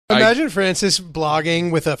Imagine Francis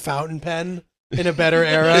blogging with a fountain pen in a better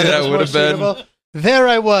era. That would have been. There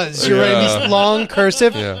I was. You're writing these long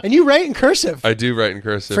cursive, and you write in cursive. I do write in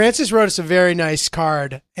cursive. Francis wrote us a very nice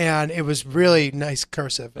card, and it was really nice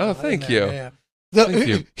cursive. Oh, thank you. Yeah. Thank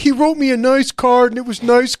you. He wrote me a nice card, and it was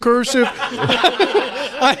nice cursive.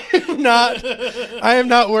 I am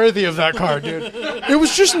not worthy of that card, dude. It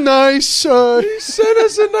was just nice. He sent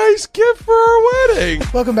us a nice gift for our wedding.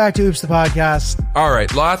 Welcome back to Oops the Podcast. All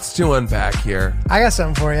right, lots to unpack here. I got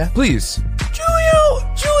something for you. Please. Julio,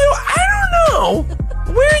 I don't know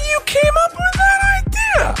where you came up with that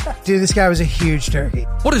idea. Dude, this guy was a huge turkey.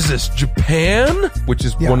 What is this, Japan? Which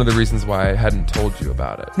is one of the reasons why I hadn't told you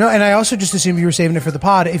about it. No, and I also just assumed you were saving it for the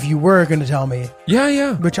pod if you were going to tell me.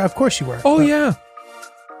 Yeah. Which, of course you were. Oh, yeah.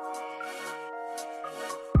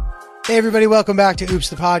 Hey, everybody. Welcome back to Oops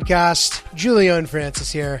the Podcast. Julio and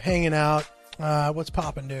Francis here, hanging out. What's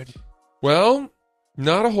poppin', dude? Well,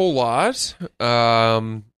 not a whole lot.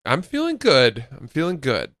 I'm feeling good. I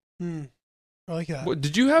like that. What,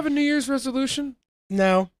 did you have a New Year's resolution?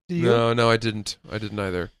 No. Did you? No, I didn't. I didn't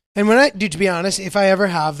either. And to be honest, if I ever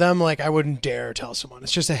have them, like, I wouldn't dare tell someone.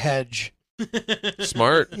 It's just a hedge.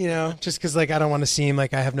 Smart. You know, just because, like, I don't want to seem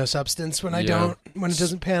like I have no substance when when it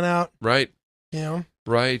doesn't pan out. Right. You know?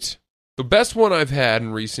 Right. The best one I've had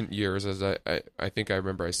in recent years, as I think I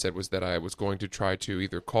remember I said, was that I was going to try to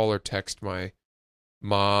either call or text my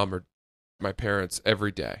mom or my parents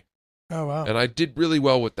every day. Oh, wow. And I did really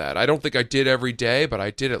well with that. I don't think I did every day, but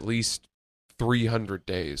I did at least 300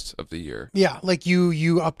 days of the year. Yeah, like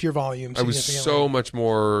you upped your volume. I was so much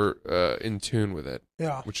more in tune with it,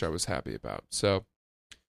 which I was happy about. So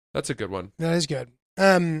that's a good one. That is good.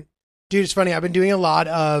 Dude, it's funny. I've been doing a lot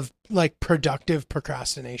of like productive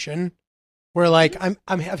procrastination where like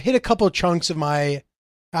I've hit a couple of chunks of my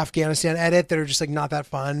Afghanistan edit that are just like not that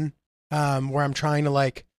fun. Where I'm trying to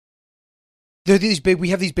like, we have these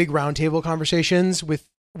big roundtable conversations with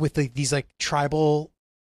like these like tribal,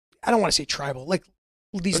 I don't want to say tribal, like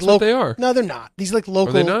these local. They are. No, they're not. These like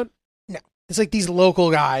local. Are they not? No, it's like these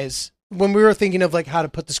local guys. When we were thinking of like how to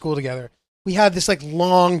put the school together, we had this like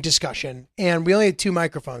long discussion and we only had 2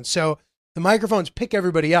 microphones. So the microphones pick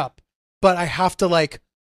everybody up, but I have to like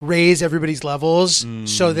raise everybody's levels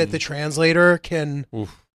so that the translator can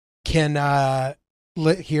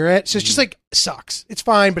hear it. So it's just like sucks. It's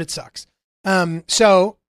fine, but it sucks.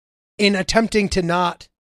 So in attempting to not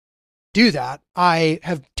do that, I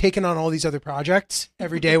have taken on all these other projects.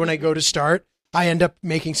 Every day when I go to start, I end up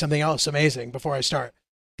making something else amazing before I start.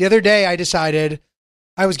 The other day I decided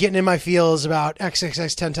I was getting in my feels about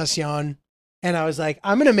XXXTentacion, and I was like,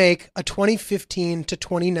 I'm going to make a 2015 to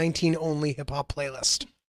 2019 only hip hop playlist.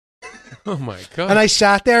 Oh my God. And I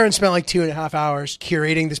sat there and spent like 2.5 hours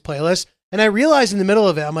curating this playlist. And I realized in the middle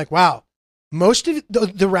of it, I'm like, wow, most of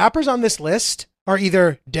the rappers on this list are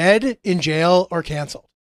either dead, in jail, or canceled.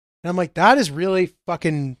 And I'm like, that is really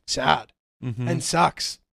fucking sad and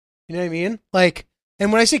sucks. You know what I mean? Like,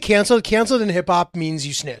 and when I say canceled in hip hop means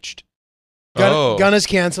you snitched. Gunna's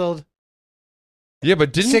canceled. Yeah,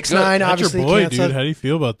 but didn't 6ix9ine obviously your boy, canceled. dude. How do you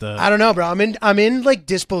feel about that? I don't know, bro. I'm in like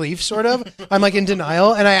disbelief, sort of. I'm like in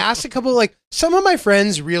denial. And I asked a couple, like some of my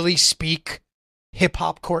friends really speak hip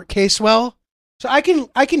hop court case well. So I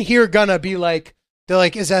can hear Gunna be like, they're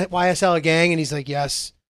like, is that YSL a gang? And he's like,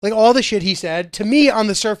 yes. Like all the shit he said to me on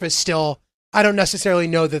the surface still, I don't necessarily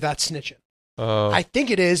know that that's snitching. I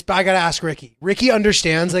think it is, but I got to ask Ricky. Ricky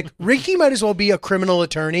understands, like Ricky might as well be a criminal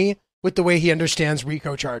attorney with the way he understands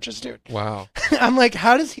RICO charges, dude. Wow. I'm like,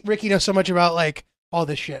 how does Ricky know so much about like all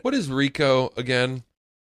this shit? What is RICO again?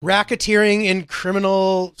 Racketeering in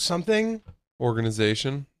criminal something?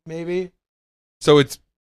 Organization? Maybe. So it's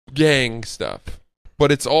gang stuff,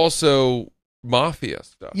 but it's also mafia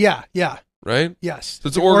stuff. Yeah. Right? Yes. So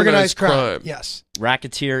it's organized crime. Yes.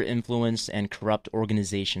 Racketeer, influence, and corrupt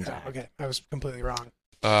organizations act. Okay, I was completely wrong.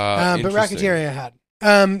 But racketeering I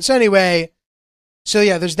had. So anyway, so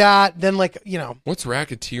yeah, there's that. Then like, you know. What's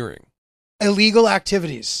racketeering? Illegal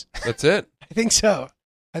activities. That's it? I think so.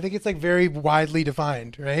 I think it's like very widely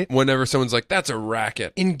defined, right? Whenever someone's like, that's a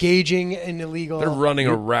racket. Engaging in illegal. They're running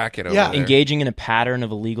a racket over there. Engaging in a pattern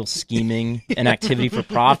of illegal scheming and activity for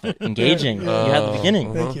profit. Engaging. You had the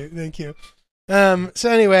beginning. Thank you. So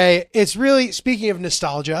anyway, it's really, speaking of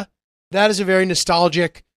nostalgia, that is a very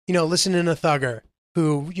nostalgic, you know, listening to Thugger,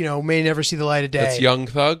 who, you know, may never see the light of day. That's Young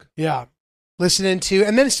Thug? Yeah. Listening to,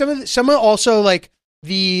 and then some also like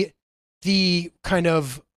the kind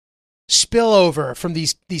of spillover from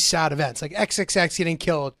these sad events, like XXX getting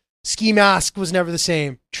killed. Ski Mask was never the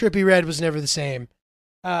same. Trippie Redd was never the same.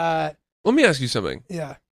 Let me ask you something.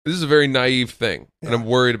 Yeah. This is a very naive thing, and Yeah. I'm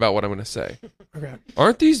worried about what I'm going to say. Okay.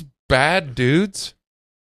 Aren't these bad dudes?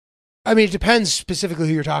 I mean, it depends specifically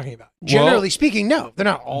who you're talking about. Generally speaking, no, they're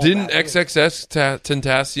not all. Didn't bad.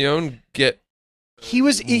 Tentacion get He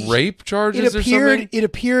was rape charges or something? It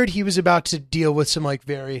appeared he was about to deal with some like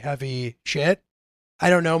very heavy shit. I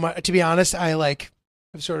don't know. To be honest, I've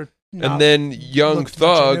sort of. Not And then Young looked much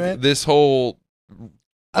into Thug, it. this whole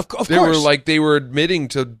Of they course. they were admitting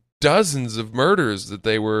to dozens of murders that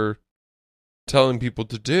they were telling people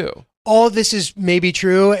to do. All of this is maybe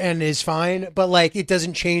true and is fine, but like it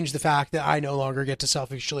doesn't change the fact that I no longer get to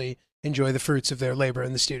selfishly enjoy the fruits of their labor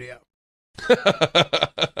in the studio.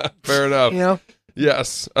 Fair enough. You know.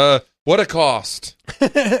 Yes. What a cost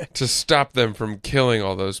to stop them from killing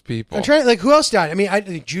all those people. I'm trying. Like, who else died? I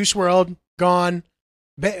mean, Juice WRLD gone.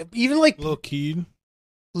 Even like Lil Keed.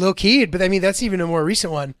 Lil Keed, but I mean that's even a more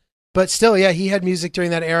recent one. But still, yeah, he had music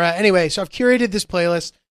during that era. Anyway, so I've curated this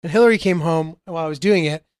playlist, and Hillary came home while I was doing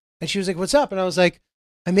it, and she was like, "What's up?" And I was like,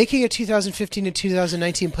 "I'm making a 2015 to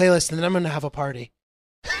 2019 playlist, and then I'm going to have a party."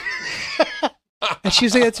 And she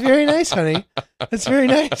was like, "That's very nice, honey. That's very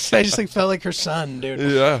nice." I just like felt like her son, dude.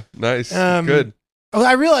 Yeah, nice. Good. Oh,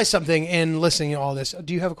 I realized something in listening to all this.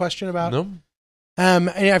 Do you have a question about? No?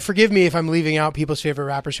 And forgive me if I'm leaving out people's favorite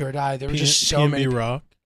rappers who are died. There were just so many. PNB Rock.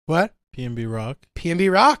 What? PNB Rock.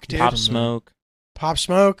 PNB Rock, dude. Pop Smoke, Pop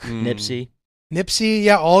Smoke, Mm. Nipsey. Nipsey.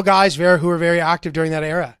 Yeah, all guys who were very active during that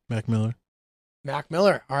era. Mac Miller. Mac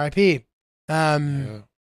Miller, R.I.P. Yeah.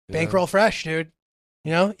 Bankroll Fresh, dude.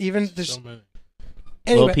 You know, even there's So many.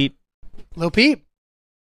 anyway, Lil Peep. Lil Peep.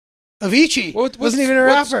 Avicii wasn't even a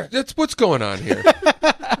rapper. What's going on here?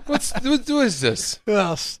 what is this? Who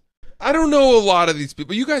else? I don't know a lot of these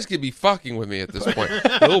people. You guys could be fucking with me at this point.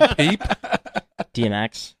 Lil Peep.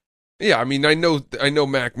 DMX. Yeah, I mean, I know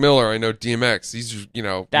Mac Miller. I know DMX. These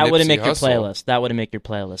are, That wouldn't Nipsey make your Hussle. playlist. That wouldn't make your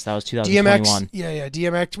playlist. That was 2021. DMX. Yeah,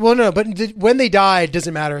 DMX. Well, no, but when they died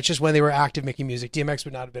doesn't matter. It's just when they were active making music. DMX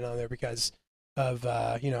would not have been on there because of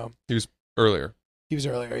He was earlier. he was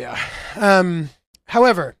earlier. Yeah.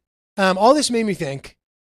 However, all this made me think.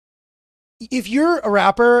 If you're a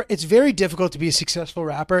rapper, it's very difficult to be a successful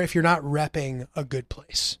rapper if you're not repping a good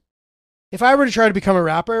place. If I were to try to become a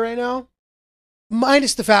rapper right now,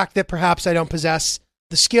 minus the fact that perhaps I don't possess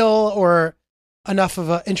the skill or enough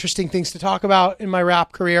of interesting things to talk about in my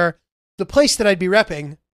rap career, the place that I'd be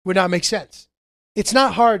repping would not make sense. It's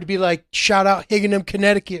not hard to be like, shout out Higginham,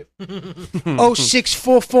 Connecticut.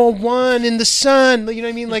 06441 in the sun. You know what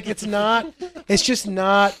I mean? Like, it's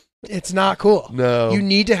not cool. No. You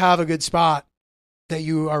need to have a good spot that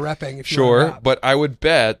you are repping. If you Sure, wanna rap. but I would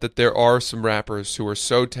bet that there are some rappers who are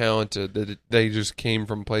so talented that they just came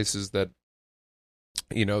from places that,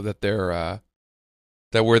 that they're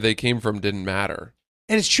that where they came from didn't matter.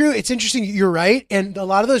 And it's true. It's interesting. You're right. And a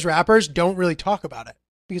lot of those rappers don't really talk about it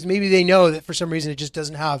because maybe they know that for some reason it just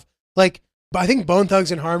doesn't have like. But I think Bone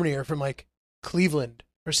Thugs and Harmony are from like Cleveland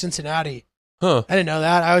or Cincinnati. Huh? I didn't know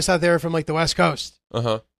that. I always thought they were from like the West Coast. Uh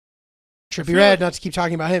huh. Trippie feel Redd, like- not to keep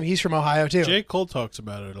talking about him, he's from Ohio too. J. Cole talks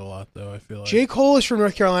about it a lot, though, I feel like. J. Cole is from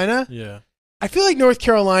North Carolina. Yeah. I feel like North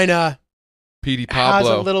Carolina Petey has a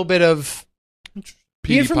Pablo. little bit of being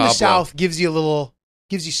Petey from Pablo. the South gives you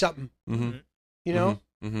something. Mm-hmm. You know,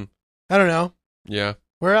 Mm-hmm. I don't know Yeah.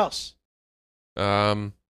 where else.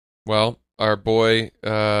 Well, our boy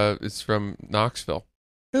is from Knoxville.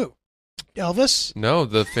 Who? Elvis. No,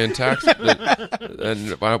 the fantastic.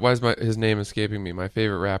 And why is his name escaping me? My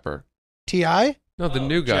favorite rapper. T.I. No, the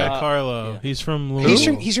new guy. Jack Harlow. yeah. He's from Who?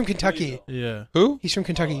 Louisville. He's from Kentucky. Yeah. Who? He's from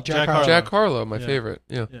Kentucky. Jack Jack Harlow. Harlow. Jack Harlow, my Yeah. favorite.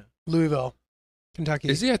 Yeah. Louisville, Kentucky.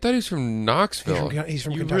 Is he? I thought he was from Knoxville. He's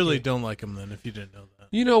from You Kentucky. really don't like him then, if you didn't know that.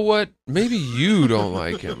 You know what? Maybe you don't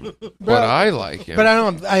like him, Bro, but I like him. But I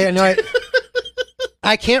don't. I know.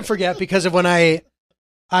 I can't forget because of when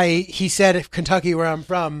he said Kentucky where I'm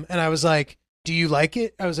from, and I was like, "Do you like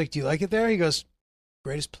it?" I was like, "Do you like it there?" He goes,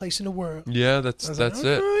 "Greatest place in the world." Yeah, I that's was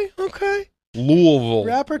it. like, Okay. Louisville.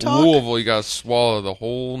 Rapper talk? Louisville. You gotta swallow the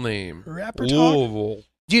whole name. Rapper talk. Louisville.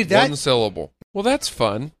 Dude, One syllable. Well, that's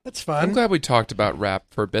fun. that's I'm fun. glad we talked about rap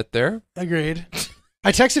for a bit there. Agreed.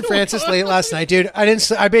 I texted Francis late last night, dude.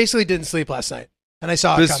 I basically didn't sleep last night, and I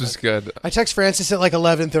saw it This coming. was good. I text Francis at like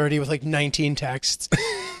 11:30 with like 19 texts.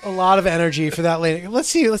 A lot of energy for that late. Let's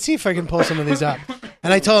see if I can pull some of these up.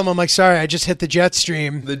 And I told him, I'm like, sorry, I just hit the jet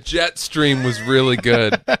stream. The jet stream was really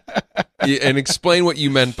good. And explain what you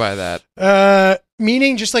meant by that.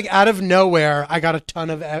 Meaning just like out of nowhere, I got a ton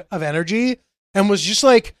of energy and was just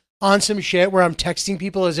like on some shit where I'm texting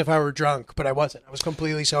people as if I were drunk, but I wasn't. I was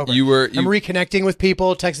completely sober. I'm reconnecting with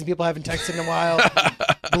people, texting people I haven't texted in a while,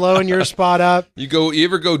 blowing your spot up. You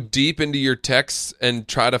ever go deep into your texts and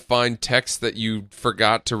try to find texts that you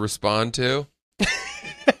forgot to respond to?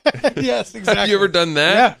 Yes, exactly. Have you ever done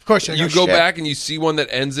that? Yeah, of course. You go back and you see one that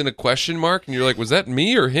ends in a question mark, and you're like, was that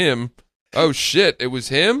me or him? Oh, shit, it was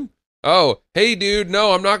him? Oh, hey, dude,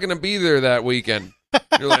 no, I'm not going to be there that weekend.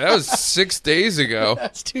 You're like, that was 6 days ago.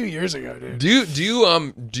 That's 2 years ago, dude.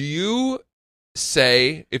 Do you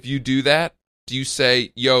say, if you do that, do you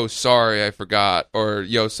say, yo, sorry, I forgot, or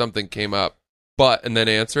yo, something came up, and then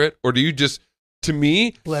answer it? Or do you just, to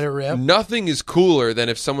me, let it rip? Nothing is cooler than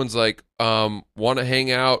if someone's like, want to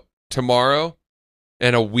hang out tomorrow,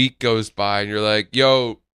 and a week goes by, and you're like,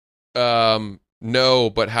 yo, no,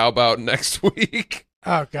 but how about next week?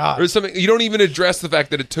 Oh, God. Or something. You don't even address the fact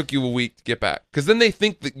that it took you a week to get back. Because then they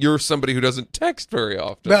think that you're somebody who doesn't text very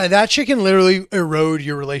often. But that shit can literally erode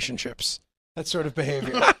your relationships. That sort of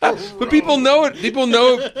behavior. But people know it. People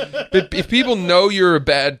know. If people know you're a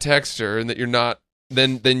bad texter and that you're not,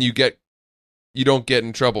 then you don't get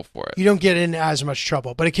in trouble for it. You don't get in as much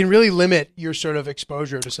trouble. But it can really limit your sort of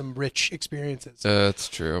exposure to some rich experiences. That's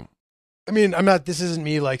true. I mean, this isn't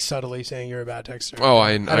me like subtly saying you're a bad texter. Oh,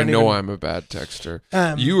 I know I'm a bad texter.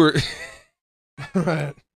 You were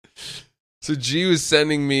right. So G was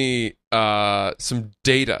sending me some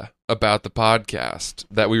data about the podcast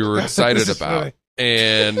that we were excited about, funny.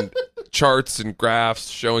 And charts and graphs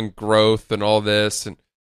showing growth and all this, and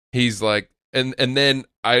he's like, and then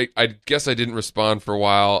I guess I didn't respond for a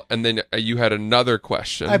while, and then you had another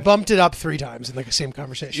question. I bumped it up 3 times in like the same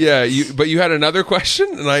conversation. Yeah, but you had another question,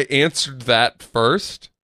 and I answered that first.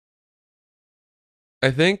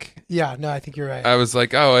 I think. Yeah, no, I think you're right. I was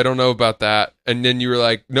like, oh, I don't know about that, and then you were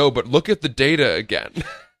like, no, but look at the data again.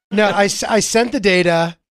 No, I sent the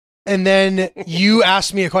data, and then you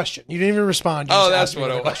asked me a question. You didn't even respond. You that's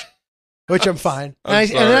what it was. Which I'm fine. And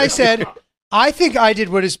then I said, I think I did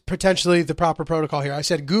what is potentially the proper protocol here. I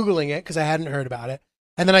said Googling it because I hadn't heard about it.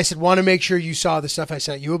 And then I said, want to make sure you saw the stuff I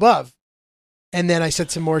sent you above. And then I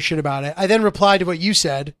said some more shit about it. I then replied to what you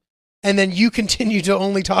said. And then you continue to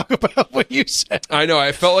only talk about what you said. I know.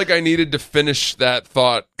 I felt like I needed to finish that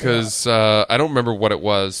thought because I don't remember what it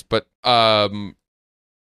was. But I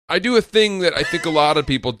do a thing that I think a lot of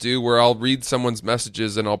people do where I'll read someone's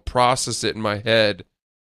messages and I'll process it in my head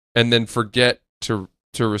and then forget to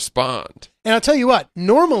respond. And I'll tell you what,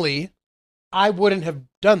 normally I wouldn't have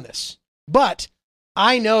done this, but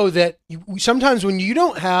I know that sometimes when you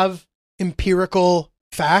don't have empirical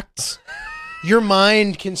facts, your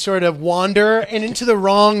mind can sort of wander and into the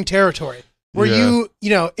wrong territory where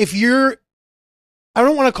if you're, I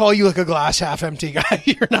don't want to call you like a glass half empty guy.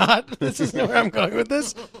 You're not. This isn't where I'm going with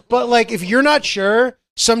this. But like, if you're not sure,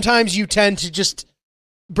 sometimes you tend to just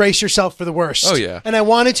brace yourself for the worst. Oh, yeah. And I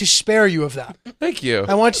wanted to spare you of that. Thank you.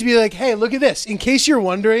 I want to be like, hey, look at this. In case you're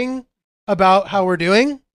wondering about how we're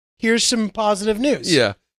doing, here's some positive news.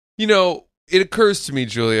 Yeah. It occurs to me,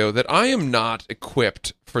 Julio, that I am not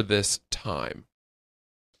equipped for this time.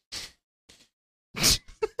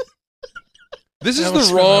 This is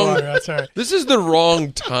the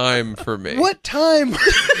wrong time for me. What time?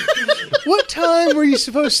 What time were you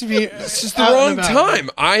supposed to be? This is the wrong time.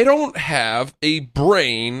 I don't have a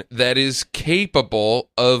brain that is capable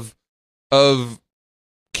of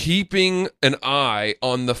keeping an eye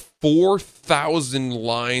on the 4,000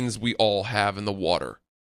 lines we all have in the water.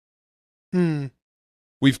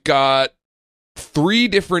 We've got 3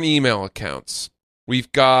 different email accounts. We've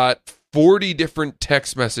got 40 different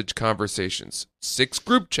text message conversations, 6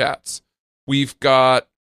 group chats. We've got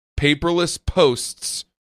paperless posts,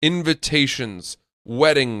 invitations,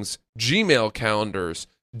 weddings, Gmail calendars,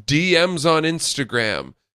 DMs on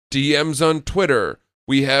Instagram, DMs on Twitter.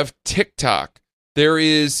 We have TikTok. There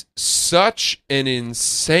is such an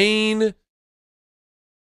insane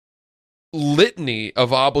litany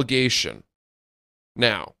of obligation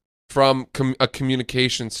now from a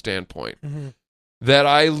communication standpoint that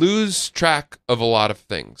I lose track of a lot of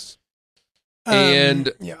things.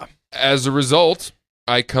 And as a result,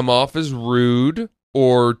 I come off as rude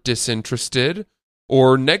or disinterested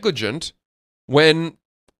or negligent when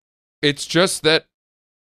it's just that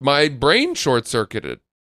my brain short-circuited.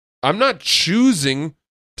 I'm not choosing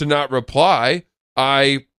to not reply.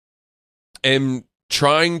 I am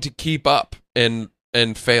trying to keep up and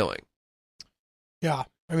failing. Yeah.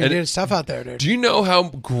 I mean, there's stuff out there, dude. Do you know how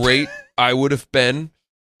great I would have been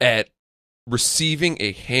at receiving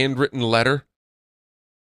a handwritten letter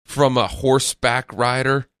from a horseback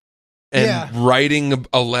rider and writing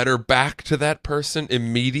a letter back to that person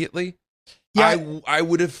immediately? Yeah. I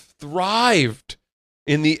would have thrived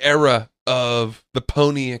in the era of the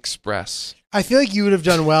Pony Express. I feel like you would have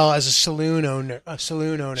done well as a saloon owner.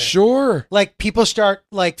 Sure. Like people start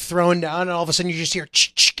like throwing down, and all of a sudden you just hear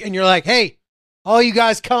and you're like, "Hey, all you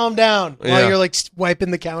guys, calm down!" While you're like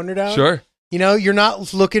wiping the counter down. Sure. You know, you're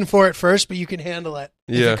not looking for it first, but you can handle it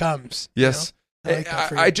if it comes. Yes. You know? I like that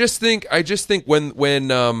for I you. just think when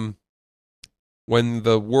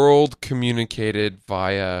the world communicated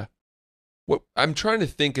via what I'm trying to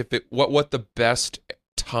think what the best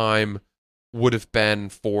time would have been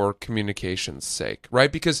for communication's sake,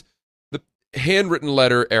 right? Because the handwritten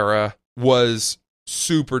letter era was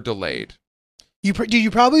super delayed. You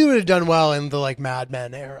probably would have done well in the like Mad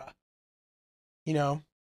Men era. You know,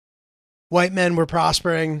 white men were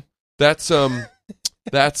prospering. That's phone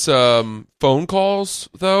calls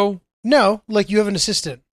though. No, like you have an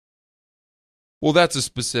assistant. Well, that's a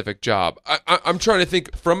specific job. I'm trying to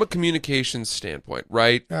think from a communications standpoint,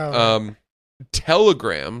 right? Oh.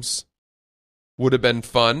 Telegrams would have been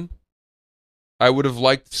fun. I would have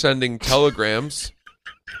liked sending telegrams.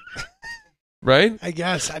 Right? I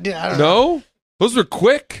guess I did. I don't know. No? Those were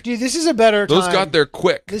quick. Dude, this is a better Those time. got there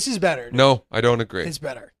quick. This is better. Dude. No, I don't agree. It's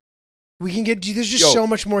better. We can get. Dude, there's just so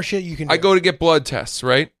much more shit you can do. I go to get blood tests,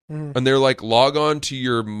 right? Mhm. And they're like, log on to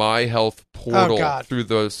your My Health portal God. through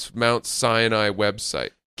the Mount Sinai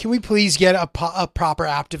website. Can we please get a proper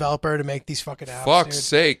app developer to make these fucking apps? Fuck's dude?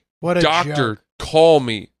 sake. What a Doctor, joke. call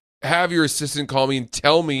me. Have your assistant call me and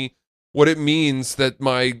tell me what it means that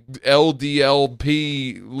my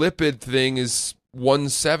LDLP lipid thing is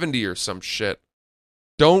 170 or some shit.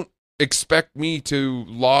 Don't expect me to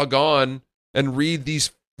log on and read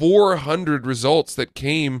these 400 results that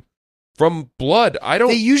came from blood. I don't.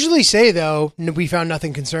 They usually say though, we found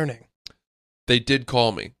nothing concerning. They did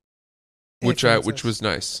call me, which Francis. was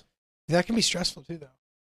nice. That can be stressful too, though.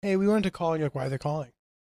 Hey, we wanted to call, and you're like, why are they calling?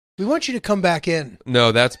 We want you to come back in.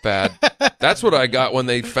 No, that's bad. That's what I got when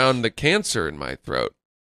they found the cancer in my throat.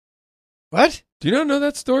 What? Do you not know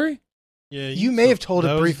that story? Yeah, You may have told it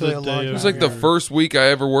that was briefly the a long day time It was of like the ago. first week I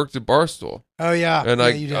ever worked at Barstool. Oh yeah, And yeah,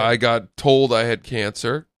 you did. I got told I had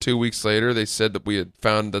cancer. 2 weeks later, they said that we had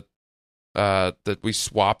found that they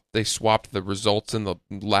swapped the results in the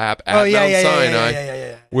lab at Mount Sinai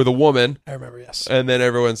yeah. with a woman, I remember. Yes, and then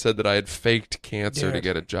everyone said that I had faked cancer to Dude.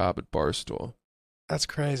 get a job at Barstool. that's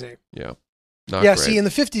crazy. Yeah, not Yeah, great. see, in the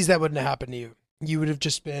 50s, that wouldn't have happened to you. You would have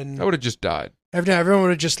just been. I would have just died. Everyone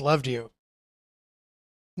would have just loved you.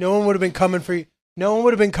 No one would have been coming for you. No one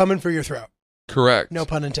would have been coming for your throat. Correct. No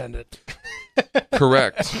pun intended.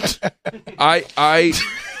 Correct.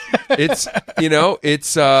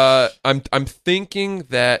 It's I'm thinking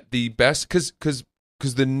that the best because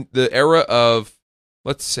the era of,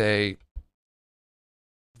 let's say,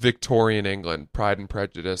 Victorian England, Pride and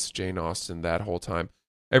Prejudice, Jane Austen, that whole time,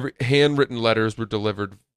 every handwritten letters were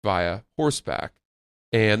delivered via horseback,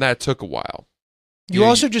 and that took a while. You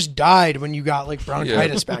also just died when you got like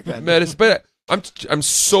bronchitis Yeah. back then. Medicine, but I'm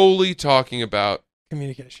solely talking about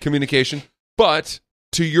Communication. But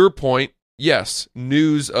to your point, yes,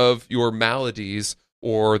 news of your maladies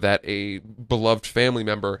or that a beloved family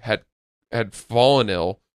member had fallen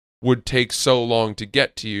ill would take so long to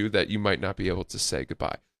get to you that you might not be able to say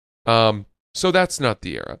goodbye. So that's not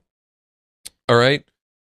the era. All right.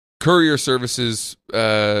 Courier services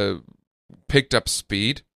picked up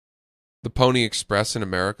speed. The Pony Express in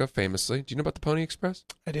America, famously. Do you know about the Pony Express?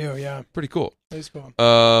 I do, yeah. Pretty cool. That's cool.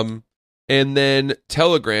 And then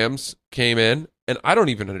telegrams came in, and I don't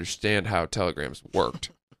even understand how telegrams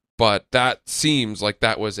worked, but that seems like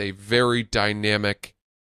that was a very dynamic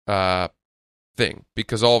thing,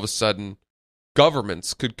 because all of a sudden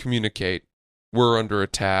governments could communicate, we're under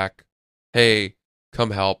attack, hey,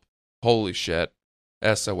 come help, holy shit,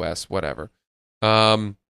 SOS, whatever.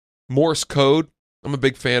 Morse code. I'm a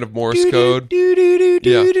big fan of Morse code.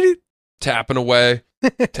 Yeah. Tapping away.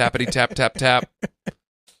 Tappity tap tap tap.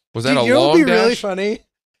 Was that Dude, a you know long what would be dash? really funny?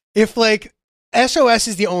 If like SOS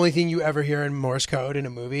is the only thing you ever hear in Morse code in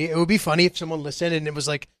a movie, it would be funny if someone listened and it was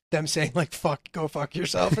like them saying like "fuck, go fuck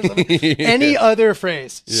yourself" or something. Yeah. Any other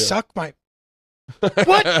phrase, Yeah. suck my.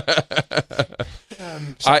 What?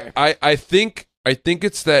 Sorry. I think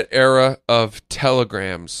it's that era of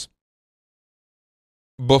telegrams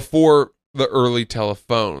before the early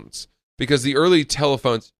telephones, because the early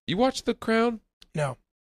telephones. You watched The Crown? No,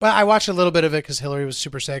 but I watched a little bit of it because Hillary was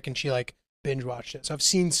super sick and she like binge watched it, so I've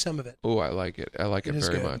seen some of it. Oh, I like it. I like it is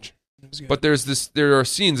very good. much. It was good. But there are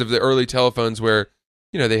scenes of the early telephones where,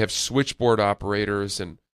 they have switchboard operators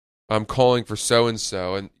and I'm calling for so and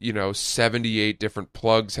 78 different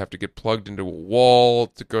plugs have to get plugged into a wall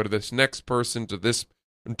to go to this next person to this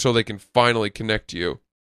until they can finally connect you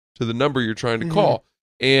to the number you're trying to call.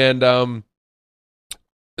 And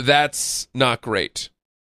that's not great.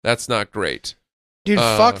 That's not great. Dude,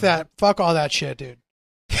 fuck that. Fuck all that shit, dude.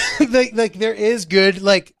 like there is good,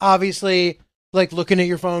 like, obviously, like, looking at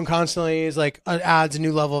your phone constantly is like adds a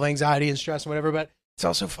new level of anxiety and stress and whatever, but it's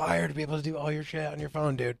also fire to be able to do all your shit on your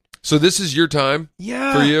phone, dude. So this is your time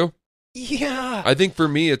for you? Yeah. I think for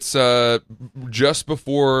me, it's just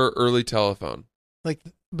before early telephone. Like,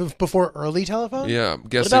 before early telephone? Yeah, I'm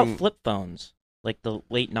guessing. What about flip phones? Like the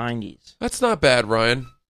late 90s? That's not bad, Ryan.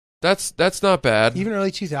 That's not bad. Even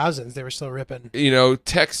early 2000s, they were still ripping. You know,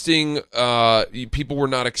 texting, people were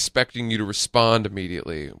not expecting you to respond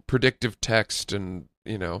immediately. Predictive text and,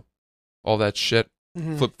 you know, all that shit.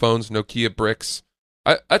 Flip phones, Nokia bricks.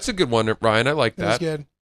 That's a good one, Ryan. I like that. That's good.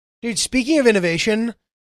 Dude, speaking of innovation,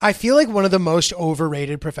 I feel like one of the most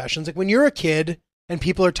overrated professions, like when you're a kid and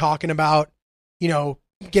people are talking about, you know,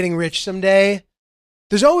 getting rich someday,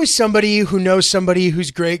 there's always somebody who knows somebody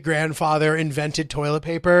whose great-grandfather invented toilet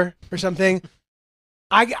paper or something.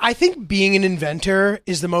 I think being an inventor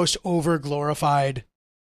is the most over-glorified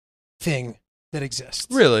thing that exists.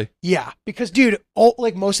 Really? Yeah. Because, dude,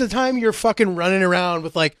 like, most of the time you're fucking running around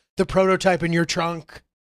with, like, the prototype in your trunk.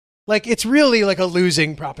 Like, it's really, like, a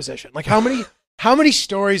losing proposition. Like, how many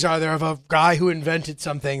stories are there of a guy who invented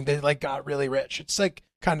something that, like, got really rich? It's, like,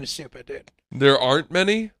 kind of stupid, dude. There aren't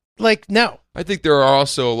many? Like, no. I think there are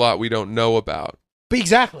also a lot we don't know about. But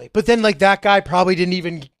exactly. But then, like, that guy probably didn't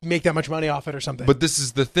even make that much money off it or something. But this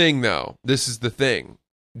is the thing, though. This is the thing.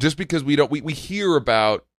 Just because we hear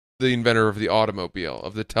about the inventor of the automobile,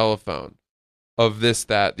 of the telephone, of this,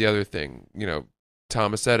 that, the other thing, you know,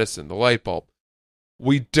 Thomas Edison, the light bulb.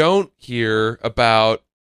 We don't hear about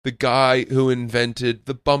the guy who invented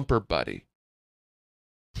the bumper buddy,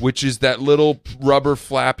 which is that little rubber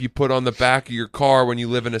flap you put on the back of your car when you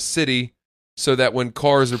live in a city so that when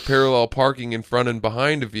cars are parallel parking in front and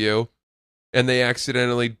behind of you and they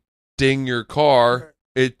accidentally ding your car,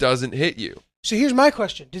 it doesn't hit you. So here's my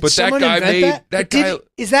question. Did But that someone guy invent made- that? that But did guy-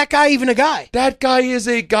 he- is that guy even a guy? That guy is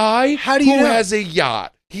a guy How do you who know? has a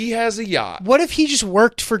yacht. He has a yacht. What if he just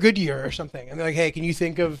worked for Goodyear or something? And they're like, hey, can you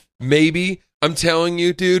think of... Maybe. I'm telling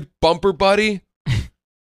you, dude, Bumper Buddy,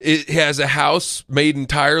 it has a house made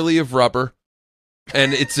entirely of rubber,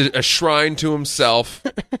 and it's a shrine to himself,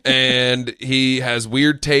 and he has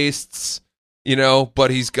weird tastes, you know,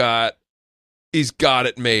 but he's got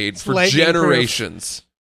it made It's for lightning generations.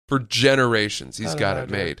 For generations, I he's don't got know, it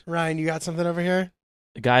dude. made. Ryan, you got something over here?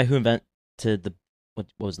 The guy who invented the what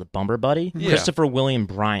was the Bumper Buddy? Yeah. Christopher William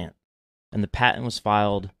Bryant. And the patent was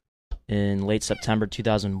filed in late September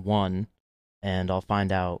 2001. And I'll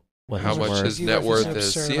find out what How his much worth. his His net worth worth is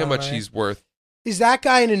is. absurd See how much amount, right? he's worth. Is that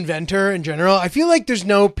guy an inventor in general? I feel like there's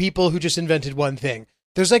no people who just invented one thing.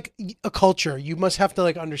 There's like a culture. You must have to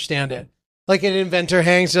like understand it. Like an inventor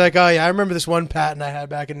hangs, they're like, oh yeah, I remember this one patent I had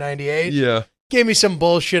back in 98. Yeah, Gave me some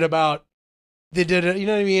bullshit about they did it. You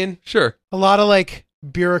know what I mean? sure. A lot of like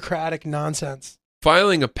bureaucratic nonsense.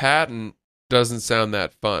 Filing a patent doesn't sound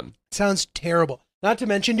that fun. Sounds terrible. Not to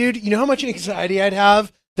mention, dude, you know how much anxiety I'd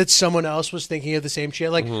have that someone else was thinking of the same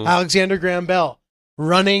shit? Like Alexander Graham Bell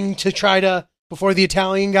running to try to, before the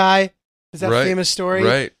Italian guy. Is that Right, famous story?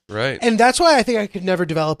 Right. And that's why I think I could never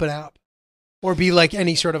develop an app or be like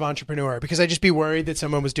any sort of entrepreneur because I'd just be worried that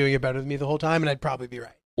someone was doing it better than me the whole time and I'd probably be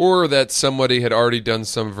right. Or that somebody had already done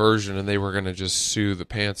some version and they were going to just sue the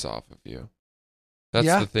pants off of you. That's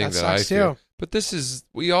Yeah, the thing that that I sucks fear. too. But this is,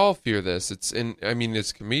 we all fear this.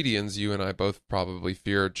 As comedians, you and I both probably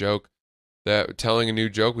fear a joke, that telling a new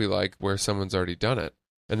joke we like where someone's already done it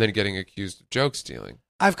and then getting accused of joke stealing.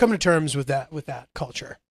 I've come to terms with that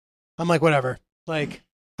culture. I'm like, whatever. Like,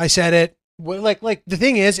 I said it. Like the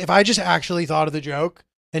thing is, if I just actually thought of the joke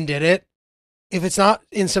and did it, if it's not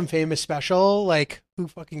in some famous special, like, who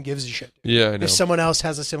fucking gives a shit? Yeah, I know. If someone else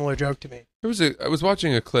has a similar joke to me. I was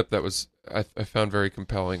watching a clip that was I found very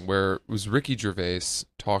compelling, where it was Ricky Gervais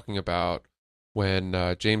talking about when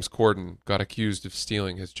James Corden got accused of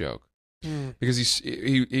stealing his joke, because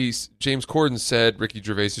he's James Corden said Ricky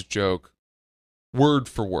Gervais's joke word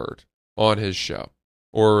for word on his show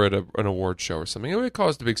or at an award show or something. It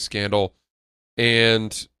caused a big scandal,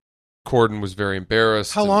 and Corden was very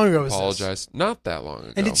embarrassed. How and long ago was this? apologized. Not that long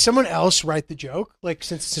ago. And did someone else write the joke? Like,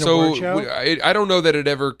 since it's an award show? I don't know that it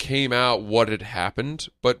ever came out what had happened,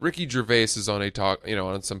 but Ricky Gervais is on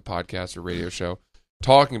on some podcast or radio show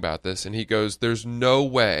talking about this, and he goes, "There's no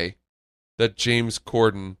way that James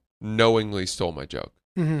Corden knowingly stole my joke.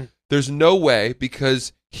 Mm-hmm. There's no way,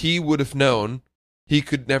 because he would have known he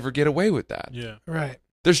could never get away with that. Yeah. Right.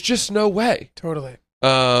 There's just no way." Totally.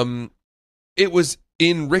 It was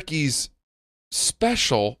in Ricky's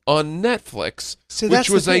special on Netflix, So which that's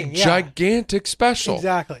the was a thing, yeah. gigantic special.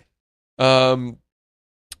 Exactly.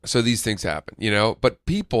 So these things happen, but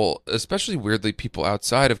people, especially weirdly people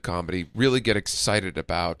outside of comedy, really get excited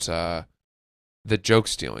about the joke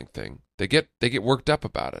stealing thing. They get worked up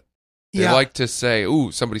about it. They Yeah. like to say,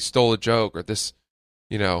 "Ooh, somebody stole a joke," or this,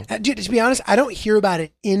 Dude, to be honest, I don't hear about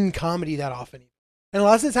it in comedy that often. And a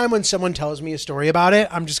lot of the time when someone tells me a story about it,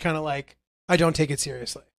 I'm just kind of like, I don't take it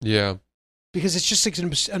seriously. Yeah. Because it's just like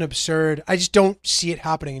an absurd, I just don't see it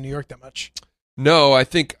happening in New York that much. No, I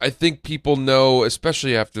think people know,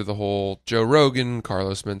 especially after the whole Joe Rogan,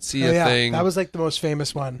 Carlos Mencia thing. That was like the most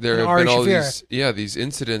famous one. There And have Ari been all Shaffir. these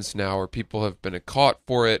incidents now where people have been caught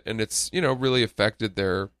for it, and it's really affected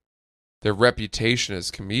their reputation as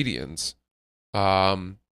comedians.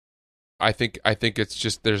 I think it's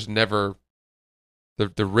just there's never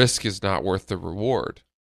the risk is not worth the reward.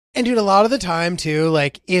 And dude, a lot of the time too,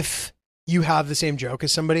 like if you have the same joke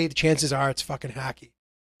as somebody, the chances are it's fucking hacky.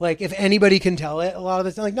 Like if anybody can tell it, a lot of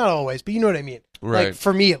the time, like not always, but you know what I mean. Right. Like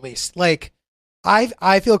for me at least, like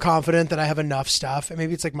I feel confident that I have enough stuff, and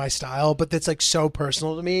maybe it's like my style, but that's like so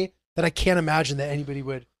personal to me that I can't imagine that anybody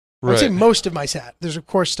would. I would say Right. most of my set. There's of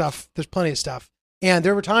course stuff. There's plenty of stuff, and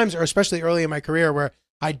there were times, or especially early in my career, where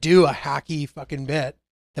I'd do a hacky fucking bit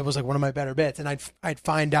that was like one of my better bits, and I'd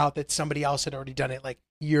find out that somebody else had already done it like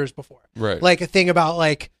years before. Right. Like a thing about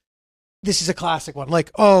like, this is a classic one. Like,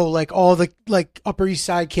 oh, like all the like Upper East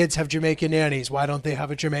Side kids have Jamaican nannies. Why don't they have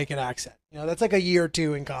a Jamaican accent? That's like a year or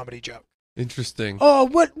two in comedy joke. Interesting. Oh,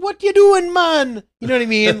 what you doing, man? You know what I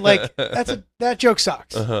mean? Like that joke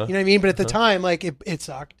sucks. Uh-huh. You know what I mean? But at the time, like it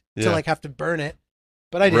sucked to Yeah. like have to burn it.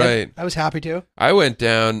 But I did. Right. I was happy to. I went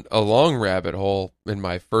down a long rabbit hole in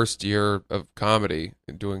my first year of comedy,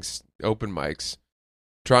 doing open mics,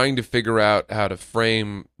 trying to figure out how to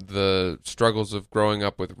frame the struggles of growing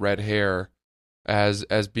up with red hair as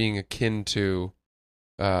being akin to,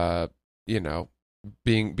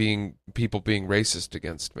 being people being racist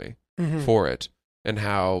against me Mhm. for it, and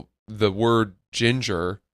how the word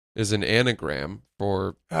ginger is an anagram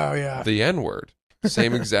for Oh yeah. the N-word.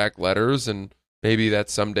 Same exact letters, and maybe that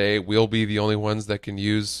someday we'll be the only ones that can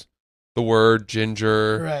use the word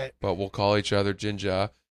ginger, Right. but we'll call each other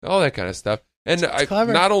Jinja, all that kind of stuff. And It's I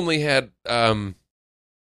clever. not only had,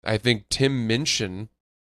 I think Tim Minchin,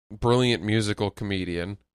 brilliant musical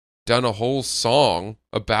comedian, done a whole song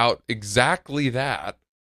about exactly that.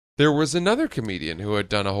 There was another comedian who had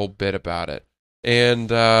done a whole bit about it.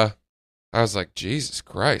 And I was like, Jesus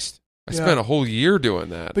Christ. I Yeah. spent a whole year doing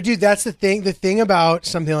that. But dude, that's the thing. The thing about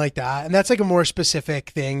something like that, and that's like a more specific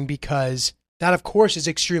thing because that, of course, is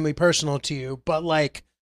extremely personal to you. But like,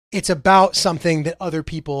 it's about something that other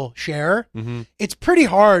people share. Mhm. It's pretty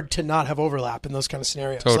hard to not have overlap in those kind of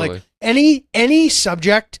scenarios. Totally. Like any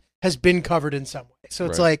subject has been covered in some way. So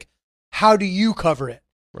it's Right. like, how do you cover it?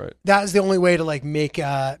 Right. That is the only way to like make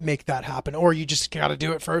that happen, or you just got to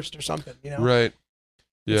do it first or something. Right.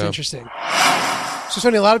 It's Yeah. interesting. So,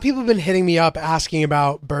 Sonny, a lot of people have been hitting me up asking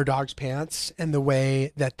about Bird Dog's pants and the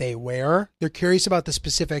way that they wear. They're curious about the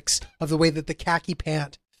specifics of the way that the khaki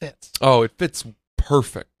pant fits. Oh, it fits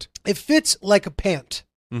perfect. It fits like a pant,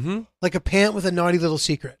 Mm-hmm. like a pant with a naughty little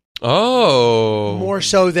secret, Oh. more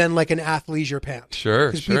so than like an athleisure pant. Sure,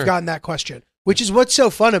 Because sure. we've gotten that question, which is what's so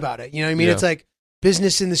fun about it. You know what I mean? Yeah. It's like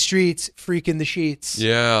business in the streets, freak in the sheets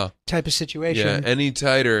Yeah. type of situation. Yeah. Any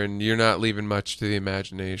tighter and you're not leaving much to the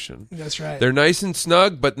imagination. That's right. They're nice and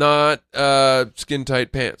snug, but not skin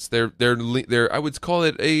tight pants. They're I would call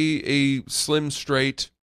it a slim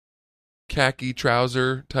straight khaki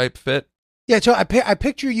trouser type fit. Yeah, so I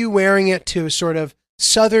picture you wearing it to a sort of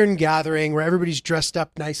southern gathering where everybody's dressed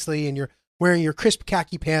up nicely and you're wearing your crisp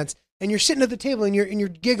khaki pants and you're sitting at the table and you're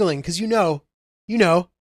giggling because you know,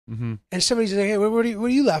 Mm-hmm. and somebody's like, hey, what are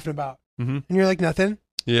you laughing about? Mm-hmm. And you're like, nothing.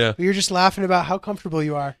 Yeah. But you're just laughing about how comfortable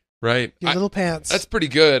you are. Right. Your little pants. That's pretty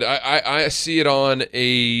good. I see it on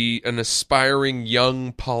an aspiring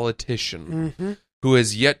young politician Mm-hmm. who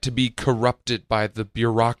has yet to be corrupted by the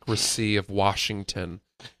bureaucracy of Washington.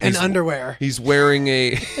 And He's- underwear. He's wearing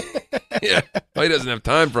a yeah. Well, he doesn't have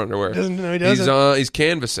time for underwear. No, he doesn't. He's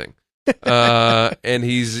canvassing, and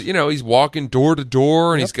he's walking door to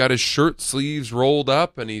door, and he's got his shirt sleeves rolled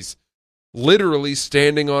up, and he's literally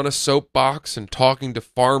standing on a soapbox and talking to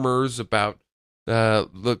farmers about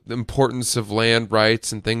the importance of land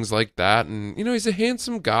rights and things like that. And he's a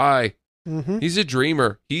handsome guy. Mm-hmm. He's a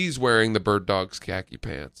dreamer. He's wearing the Bird Dog's khaki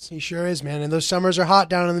pants. He sure is, man. And those summers are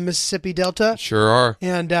hot down in the Mississippi Delta. Sure are.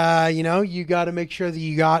 And, you got to make sure that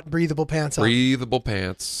you got breathable pants on. Breathable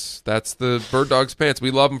pants. That's the Bird Dog's pants.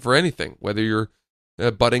 We love them for anything, whether you're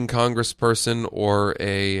a budding congressperson or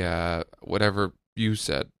a whatever you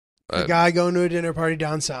said. A guy going to a dinner party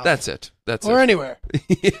down south. That's it. Or anywhere.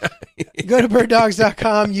 Go to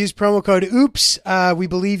birddogs.com, use promo code OOPS. We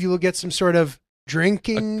believe you will get some sort of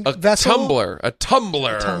drinking vessel. A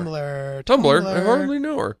tumbler. I hardly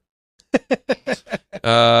know her.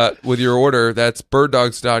 With your order, that's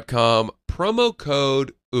birddogs.com, promo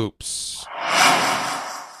code OOPS.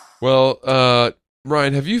 Well,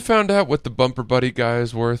 Ryan, have you found out what the Bumper Buddy guy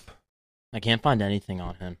is worth? I can't find anything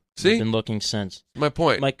on him. See? I've been looking since. My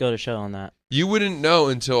point. Might go to show on that. You wouldn't know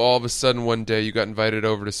until all of a sudden one day you got invited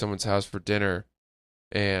over to someone's house for dinner,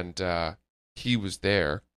 and he was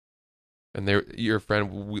there, and your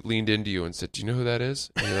friend leaned into you and said, "Do you know who that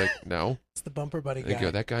is?" And you're like, "No." It's the Bumper Buddy And guy. you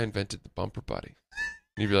go, "That guy invented the Bumper Buddy."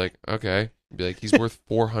 And you'd be like, "Okay." You'd be like, "He's worth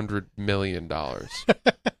 $400 million."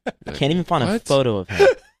 I can't even find a "What?" photo of him.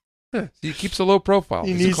 Yeah, he keeps a low profile.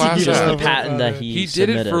 He He's a needs to class keep Just a act. the low patent that profile. he Did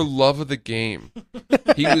it submitted. for love of the game.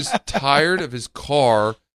 He was tired of his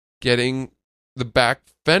car getting the back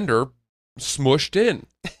fender smushed in.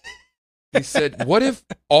 He said, what if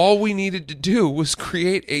all we needed to do was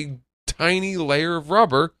create a tiny layer of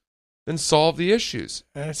rubber and solve the issues?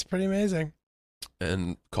 That's pretty amazing.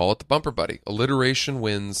 And call it the Bumper Buddy. Alliteration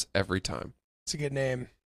wins every time. It's a good name.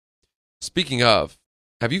 Speaking of,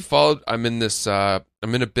 have you followed? I'm in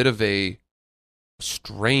a bit of a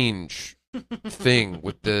strange thing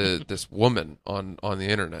with this woman on the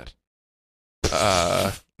internet.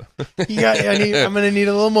 I'm going to need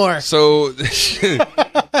a little more. So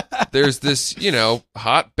there's this,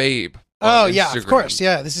 hot babe. Oh, on yeah, Instagram. of course.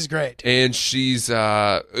 Yeah, this is great. And she's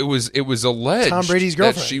it was alleged Tom Brady's that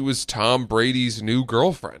girlfriend. she was Tom Brady's new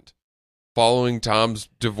girlfriend following Tom's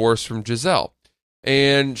divorce from Giselle.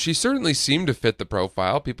 And she certainly seemed to fit the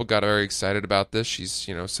profile. People got very excited about this. She's,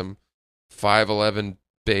 some 5'11"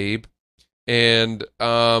 babe. And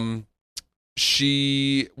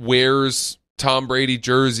she wears Tom Brady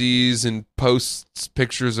jerseys and posts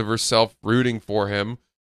pictures of herself rooting for him.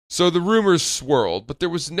 So the rumors swirled, but there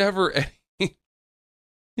was never any,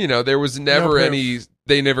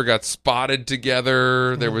 they never got spotted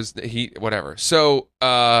together. There was whatever. So,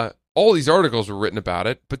 all these articles were written about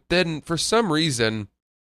it, but then for some reason,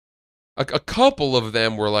 a couple of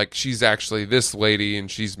them were like, she's actually this lady and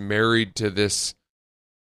she's married to this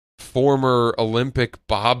former Olympic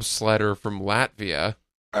bobsledder from Latvia.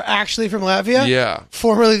 Actually from Latvia? Yeah.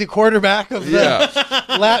 Formerly the quarterback of the Yeah.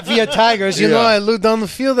 Latvia Tigers. You Yeah. know, I look down the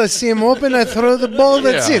field, I see him open, I throw the ball,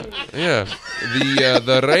 that's yeah. it. Yeah.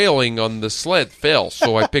 The railing on the sled fell,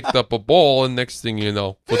 so I picked up a ball, and next thing you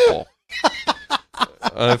know, football.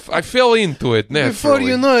 I fell into it naturally. Before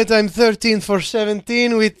you know it, I'm 13 for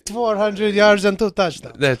 17 with 400 yards and 2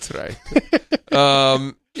 touchdowns. That's right.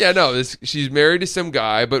 She's married to some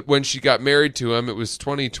guy, but when she got married to him, it was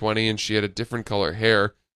 2020, and she had a different color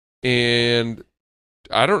hair, and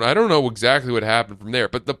I don't know exactly what happened from there.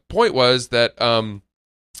 But the point was that I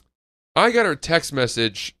got her text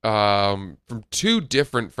message from 2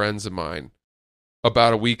 different friends of mine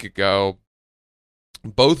about a week ago,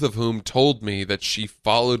 both of whom told me that she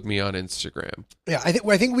followed me on Instagram. Yeah, I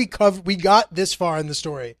think we got this far in the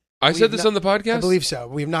story. I said this on the podcast? I believe so.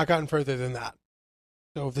 We have not gotten further than that.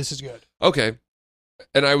 So this is good. Okay.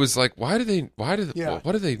 And I was like, why do they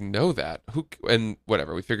know that? And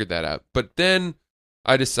whatever, we figured that out. But then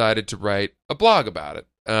I decided to write a blog about it.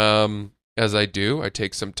 As I do, I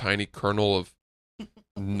take some tiny kernel of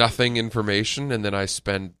nothing information, and then I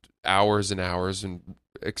spend hours and hours and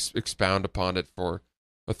expound upon it for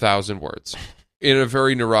 1,000 words in a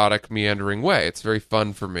very neurotic, meandering way. It's very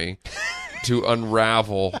fun for me to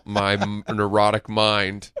unravel my neurotic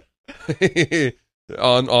mind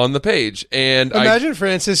on the page. And imagine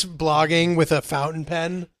Francis blogging with a fountain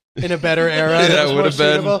pen in a better era. That would have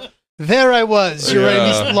been. suitable. There I was. You're writing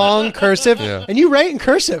these long cursive, and you write in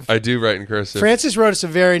cursive. I do write in cursive. Francis wrote us a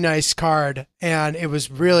very nice card, and it was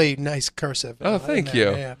really nice cursive. Oh, thank you.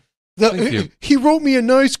 Yeah. Thank you. He wrote me a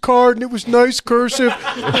nice card, and it was nice cursive.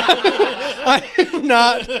 I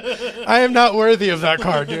am not worthy of that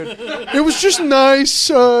card, dude. It was just nice.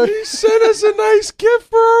 He sent us a nice gift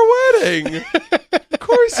for our wedding. Of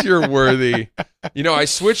course you're worthy. I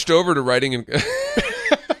switched over to writing in...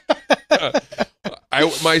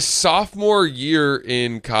 my sophomore year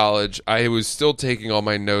in college, I was still taking all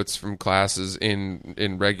my notes from classes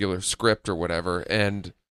in regular script or whatever,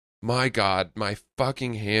 and my God, my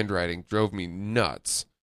fucking handwriting drove me nuts.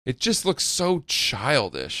 It just looks so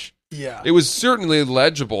childish. Yeah. It was certainly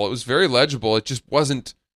legible. It was very legible. It just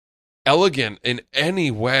wasn't elegant in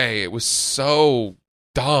any way. It was so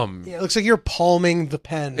dumb. Yeah, it looks like you're palming the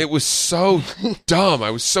pen. It was so dumb. I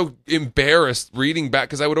was so embarrassed reading back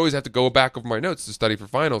because I would always have to go back over my notes to study for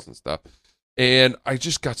finals and stuff. And I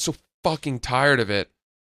just got so fucking tired of it.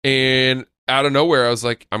 And out of nowhere, I was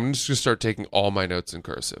like, I'm just going to start taking all my notes in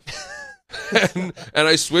cursive. and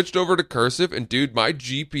I switched over to cursive. And dude, my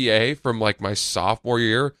GPA from like my sophomore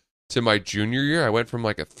year to my junior year, I went from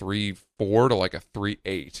like a 3.4 to like a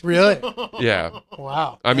 3.8. Really? Yeah.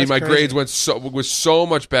 Wow. I mean, That's my crazy. grades was so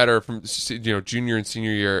much better from junior and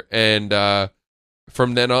senior year, and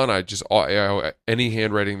from then on, I just any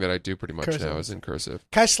handwriting that I do pretty much Cursive. now is in cursive.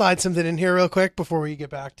 Can I slide something in here real quick before we get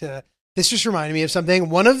back to this? Just reminded me of something.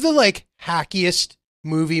 One of the like hackiest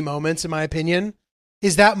movie moments, in my opinion,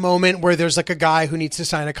 is that moment where there's like a guy who needs to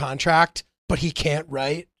sign a contract, but he can't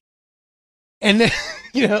write. And then,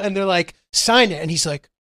 and they're like, sign it. And he's like,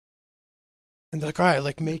 and they're like, all right,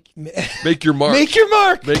 like make your mark. Make your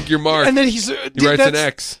mark. Make your mark. And then he writes an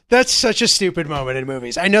X. That's such a stupid moment in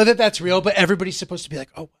movies. I know that that's real, but everybody's supposed to be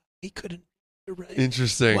like, oh, he couldn't write.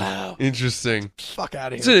 Interesting. Wow. Interesting. Fuck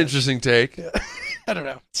out of here. It's an interesting take. Yeah. I don't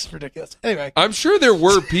know. It's ridiculous. Anyway. I'm sure there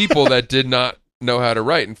were people that did not know how to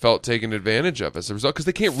write and felt taken advantage of as a result because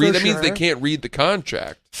they can't read. That means they can't read the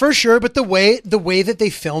contract. For sure, but the way that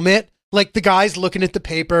they film it, like the guy's looking at the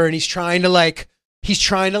paper and he's trying to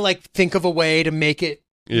think of a way to make it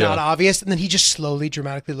not obvious, and then he just slowly,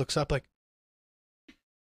 dramatically looks up like,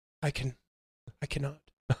 I cannot.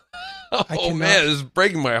 Oh man, this is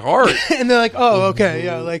breaking my heart. And they're like, oh, okay,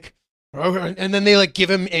 yeah, like, okay. And then they like give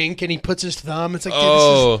him ink and he puts his thumb. It's like,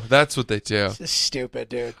 dude, that's what they do. This is stupid,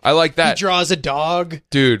 dude. I like that. He draws a dog.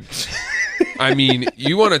 Dude, I mean,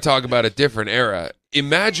 you want to talk about a different era.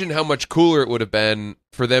 Imagine how much cooler it would have been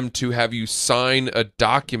for them to have you sign a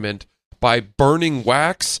document by burning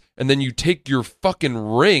wax, and then you take your fucking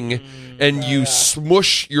ring and you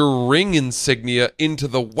smush your ring insignia into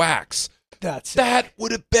the wax. That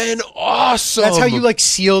would have been awesome. That's how you like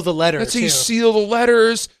seal the letter. That's how you seal the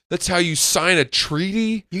letters. That's how you sign a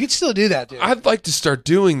treaty. You could still do that, dude. I'd like to start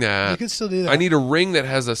doing that. You could still do that. I need a ring that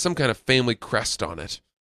has some kind of family crest on it.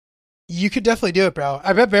 You could definitely do it, bro.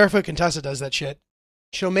 I bet Barefoot Contessa does that shit.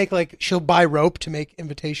 She'll buy rope to make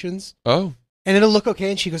invitations. Oh. And it'll look okay,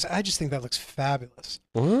 and she goes, I just think that looks fabulous.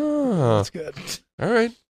 Oh. That's good. All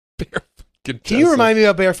right. Barefoot Contessa. Can you remind me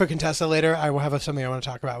about Barefoot Contessa later? I will have something I want to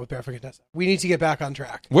talk about with Barefoot Contessa. We need to get back on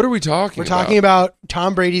track. What are we talking about? We're talking about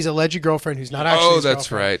Tom Brady's alleged girlfriend who's not actually his that's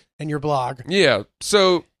girlfriend, right. And your blog. Yeah.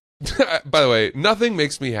 So, by the way, nothing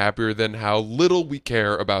makes me happier than how little we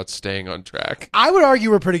care about staying on track. I would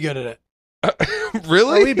argue we're pretty good at it.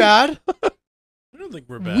 Really? Are we bad? I don't think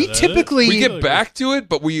we're bad. We typically we get back to it,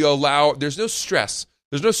 but we allow. There's no stress.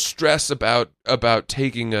 There's no stress about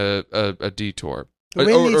taking a detour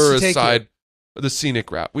or a side, the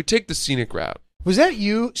scenic route. We take the scenic route. Was that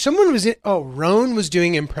you? Someone was Roan was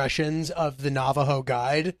doing impressions of the Navajo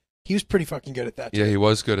guide. He was pretty fucking good at that. Yeah, he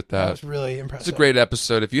was good at that. That was really impressive. It's a great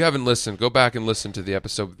episode. If you haven't listened, go back and listen to the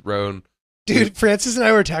episode with Roan. Dude, Francis and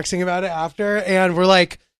I were texting about it after, and we're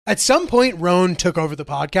like, at some point, Roan took over the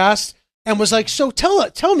podcast and was like, so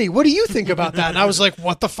tell me, what do you think about that? And I was like,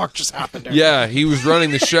 what the fuck just happened there? Yeah, he was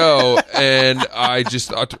running the show, and I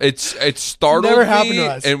just, it startled Never me, happened to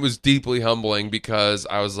us. and it was deeply humbling because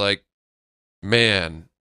I was like, man,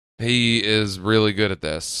 he is really good at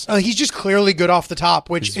this. He's just clearly good off the top,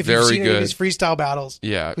 which He's if you've very seen any of good. his freestyle battles,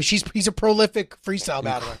 Yeah. he's a prolific freestyle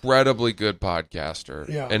battler. Incredibly good podcaster.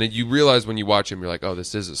 Yeah. And you realize when you watch him, you're like, oh,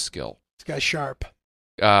 this is a skill. This guy's sharp.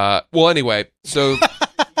 Well, anyway, so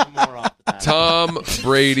More off the bat. Tom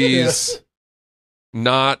Brady's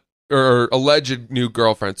alleged new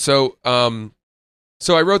girlfriend. So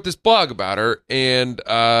I wrote this blog about her, and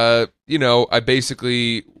I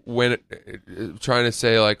basically went trying to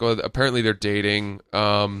say like, well, apparently they're dating,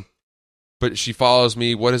 but she follows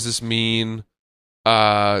me. What does this mean?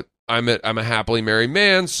 I'm a happily married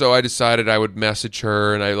man, so I decided I would message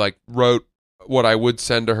her, and I like wrote what I would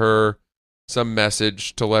send to her, some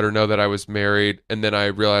message to let her know that I was married, and then I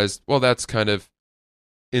realized, well, that's kind of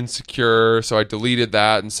insecure, so I deleted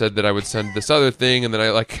that and said that I would send this other thing, and then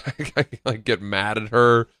I get mad at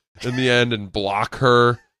her in the end and block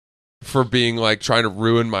her for being like trying to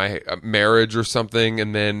ruin my marriage or something.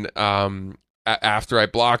 And then after I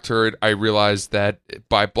blocked her, I realized that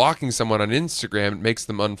by blocking someone on Instagram, it makes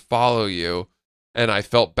them unfollow you, and I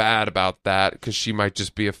felt bad about that because she might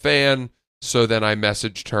just be a fan. So then I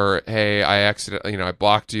messaged her, hey, I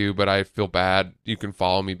blocked you, but I feel bad. You can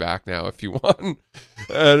follow me back now if you want.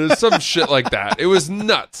 Some shit like that. It was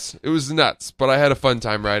nuts. But I had a fun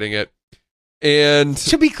time writing it. And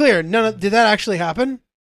To be clear, did that actually happen?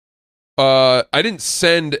 I didn't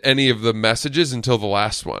send any of the messages until the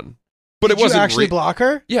last one. But Did it wasn't you actually block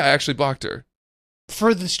her Yeah, I actually blocked her.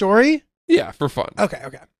 for the story? Yeah, for fun. Okay.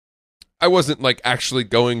 I wasn't like actually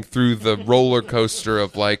going through the roller coaster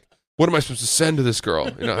of like, what am I supposed to send to this girl?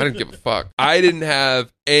 You know, I didn't give a fuck. I didn't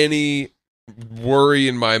have any worry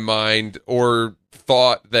in my mind or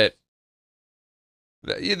thought that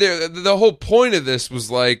the whole point of this was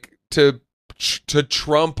like to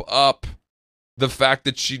trump up the fact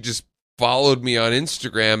that she just followed me on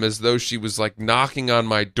Instagram as though she was like knocking on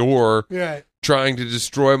my door, Right. trying to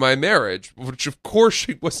destroy my marriage, which of course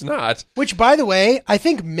she was not. Which, by the way, I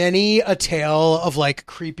think many a tale of like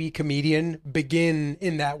creepy comedian begin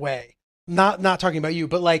in that way. Not talking about you,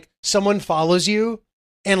 but like someone follows you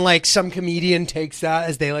and like some comedian takes that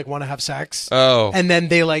as they like want to have sex. Oh. And then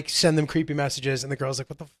they like send them creepy messages and the girl's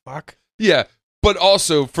like, what the fuck? Yeah, but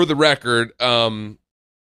also for the record, I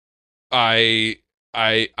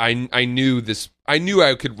knew this. I knew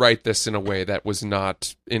I could write this in a way that was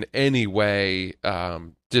not in any way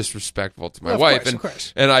disrespectful to my wife, Of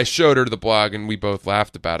course. and I showed her the blog, and we both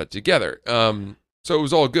laughed about it together. So it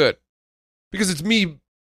was all good because it's me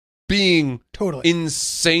being Totally.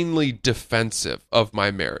 insanely defensive of my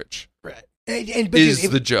marriage. Right. Is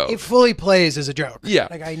the joke. It fully plays as a joke. Yeah.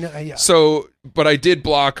 Like I know. Yeah. So, but I did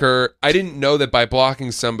block her. I didn't know that by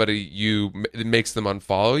blocking somebody, it makes them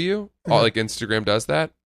unfollow you. Like Instagram does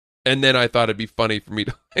that. And then I thought it'd be funny for me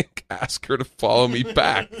to like ask her to follow me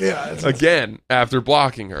back Yeah. again after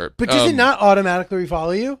blocking her. But does it not automatically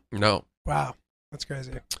refollow you? No. Wow. That's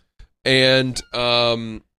crazy. And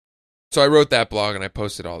so I wrote that blog and I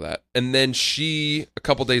posted all that. And then she, a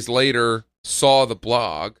couple days later, saw the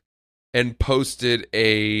blog and posted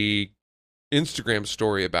a Instagram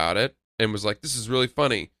story about it and was like, this is really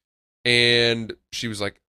funny. And she was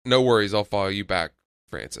like, no worries, I'll follow you back,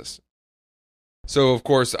 Francis. So, of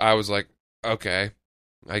course, I was like, okay,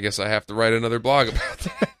 I guess I have to write another blog about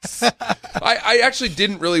this. I actually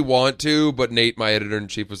didn't really want to, but Nate, my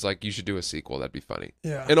editor-in-chief, was like, you should do a sequel. That'd be funny.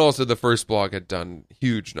 Yeah. And also, the first blog had done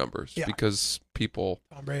huge numbers Yeah. because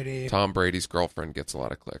Tom Brady's girlfriend gets a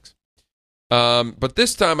lot of clicks. But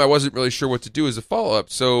this time, I wasn't really sure what to do as a follow-up.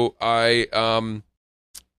 So I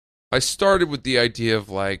started with the idea of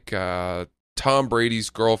like Tom Brady's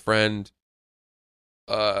girlfriend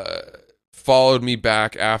followed me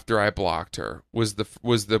back after I blocked her was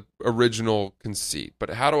the original conceit. But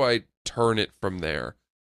how do I turn it from there?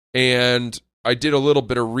 And I did a little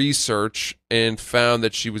bit of research and found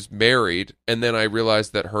that she was married, and then I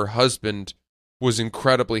realized that her husband was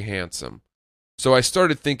incredibly handsome. So I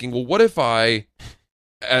started thinking, well, what if I,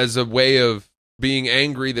 as a way of being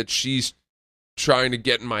angry that she's trying to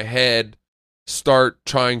get in my head, start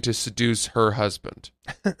trying to seduce her husband?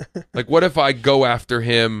 Like, what if I go after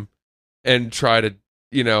him and try to,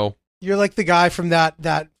 You're like the guy from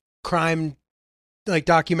that crime like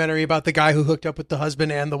documentary about the guy who hooked up with the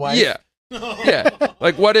husband and the wife. Yeah. Yeah.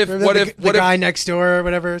 Like, what if the guy next door or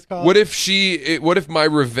whatever it's called? What if my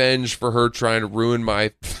revenge for her trying to ruin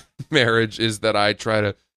my marriage is that I try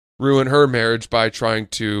to ruin her marriage by trying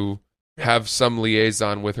to have some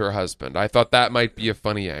liaison with her husband? I thought that might be a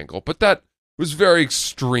funny angle, but that was very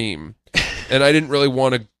extreme, and I didn't really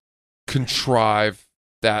want to contrive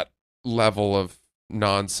that level of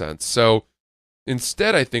nonsense. So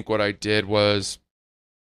instead, I think what I did was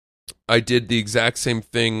I did the exact same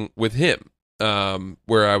thing with him,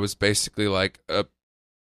 where I was basically like,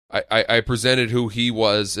 I presented who he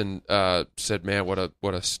was and said, man, what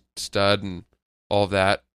a stud and all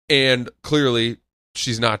that. And clearly,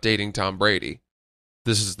 she's not dating Tom Brady.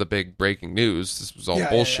 This is the big breaking news. This was all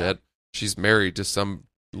bullshit. Yeah. She's married to some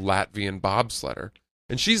Latvian bobsledder.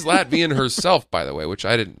 And she's Latvian herself, by the way, which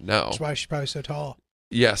I didn't know. That's why she's probably so tall.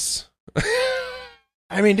 Yes.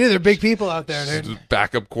 I mean, dude, they're big people out there, dude.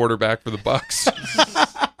 Backup quarterback for the Bucks.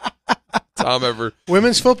 Tom ever.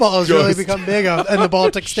 Women's football has really become big in the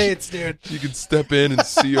Baltic states, dude. You can step in and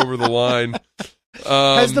see over the line.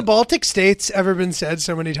 Has the Baltic states ever been said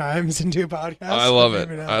so many times in two podcasts? I love it.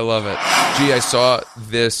 I love it. Gee, I saw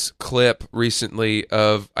this clip recently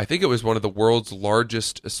of, I think it was one of the world's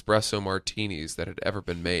largest espresso martinis that had ever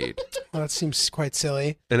been made. Well, that seems quite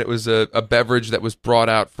silly. And it was a beverage that was brought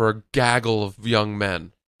out for a gaggle of young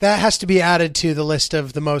men. That has to be added to the list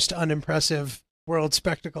of the most unimpressive world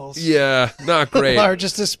spectacles. Yeah, not great.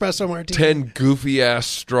 Largest espresso martini. 10 goofy-ass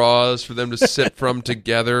straws for them to sip from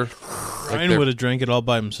together. Ryan would have drank it all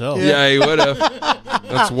by himself. Yeah, he would have.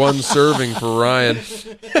 That's one serving for Ryan.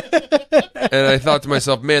 And I thought to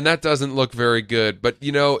myself, man, that doesn't look very good. But,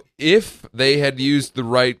 if they had used the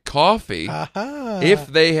right coffee, if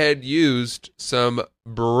they had used some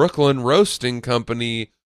Brooklyn Roasting Company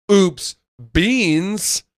Oops,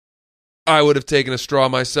 beans, I would have taken a straw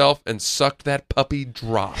myself and sucked that puppy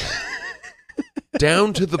dry.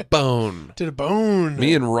 Down to the bone. To the bone.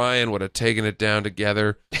 Me and Ryan would have taken it down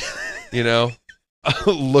together, you know,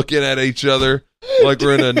 looking at each other like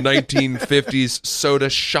we're in a 1950s soda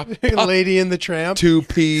shop. Lady in the Tramp. 2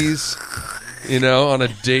 peas, you know, on a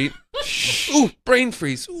date. Ooh, brain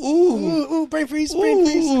freeze. Ooh, brain freeze, brain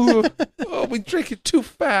freeze. Ooh. Oh, we drink it too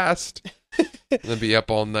fast. Then be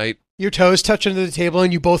up all night. Your toes touch under the table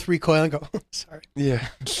and you both recoil and go, sorry. Yeah.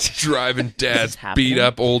 Driving dad's happening? beat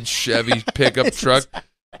up old Chevy pickup truck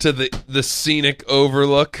to the scenic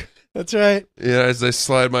overlook. That's right. Yeah, as I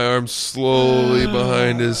slide my arm slowly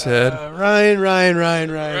behind his head. Ryan.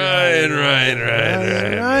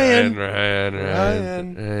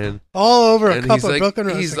 All over a And cup he's of like, Brooklyn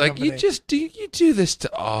Roasting he's like, Company. you do this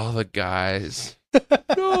to all the guys.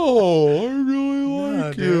 No, I really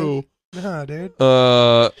like you. Nah, dude.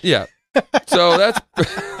 Yeah. So that's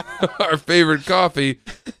our favorite coffee,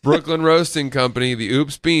 Brooklyn Roasting Company, the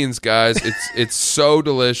Oops Beans, guys. It's so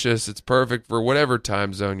delicious. It's perfect for whatever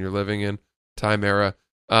time zone you're living in, time era.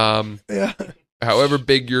 Yeah. However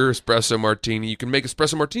big your espresso martini, you can make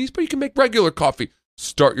espresso martinis, but you can make regular coffee.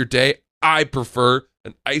 Start your day. I prefer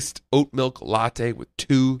an iced oat milk latte with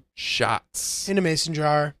 2 shots In a mason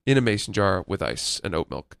jar. in a mason jar with ice and oat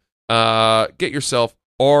milk. Get yourself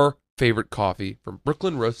our favorite coffee from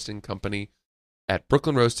Brooklyn Roasting Company at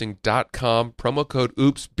brooklynroasting.com. Promo code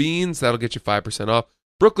OOPSBEANS. That'll get you 5% off.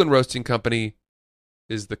 Brooklyn Roasting Company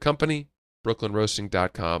is the company.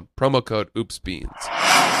 brooklynroasting.com. Promo code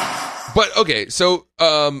OOPSBEANS. But okay, so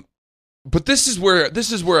but this is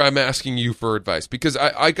where I'm asking you for advice, because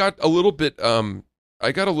I got a little bit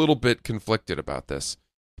conflicted about this,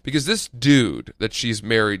 because this dude that she's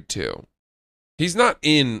married to, he's not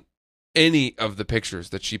in any of the pictures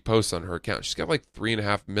that she posts on her account. She's got like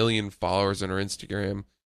 3.5 million followers on her Instagram.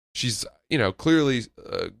 She's, you know, clearly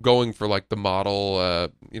going for like the model,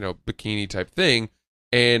 bikini type thing.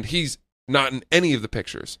 And he's not in any of the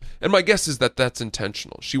pictures. And my guess is that that's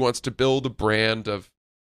intentional. She wants to build a brand of,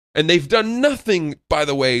 and they've done nothing, by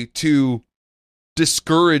the way, to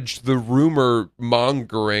discourage the rumor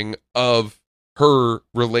mongering of her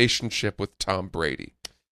relationship with Tom Brady.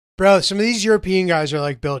 Bro, some of these European guys are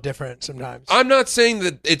like built different sometimes. I'm not saying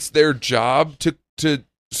that it's their job to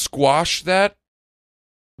squash that,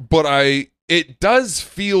 but it does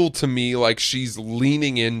feel to me like she's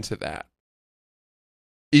leaning into that.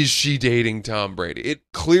 Is she dating Tom Brady? It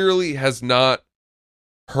clearly has not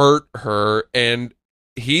hurt her, and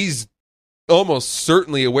he's almost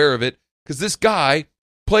certainly aware of it, because this guy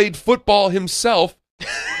played football himself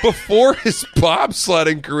before his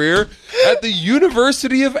bobsledding career at the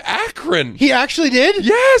University of Akron. He actually did?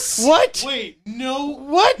 Yes. What? Wait, no.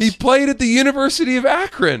 What? He played at the University of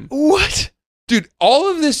Akron. What? Dude, all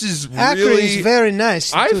of this is Akron really... is very nice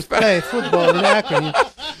to play football in Akron.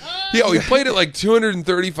 He played at like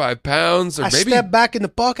 235 pounds, or I maybe... step back in the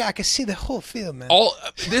pocket, I can see the whole field, man.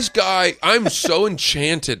 This guy, I'm so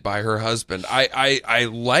enchanted by her husband. I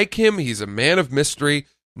like him. He's a man of mystery.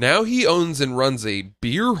 Now he owns and runs a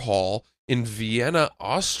beer hall in Vienna,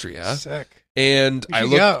 Austria. Sick. And I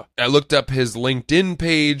go. looked up his LinkedIn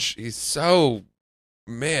page. He's so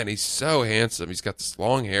handsome. He's got this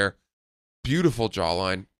long hair, beautiful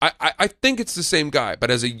jawline. I think it's the same guy, but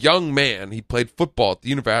as a young man, he played football at the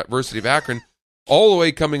University of Akron, all the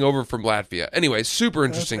way coming over from Latvia. Anyway, super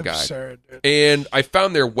interesting That's guy. absurd, dude. And I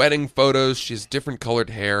found their wedding photos. She has different colored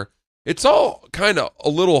hair. It's all kind of a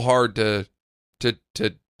little hard to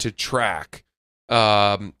track.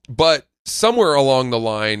 But somewhere along the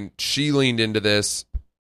line, she leaned into this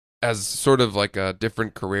as sort of like a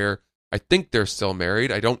different career. I think they're still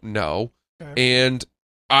married. I don't know. Okay. And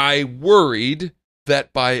I worried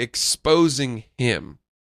that by exposing him,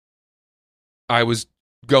 I was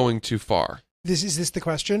going too far. Is this the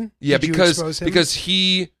question? Yeah, Did you expose him? because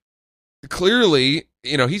he clearly,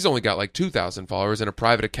 he's only got like 2,000 followers and a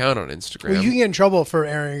private account on Instagram. Well, you can get in trouble for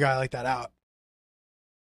airing a guy like that out.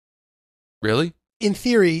 Really? In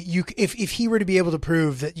theory, if he were to be able to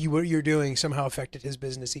prove that what you're doing somehow affected his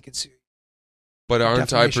business, he could sue you. But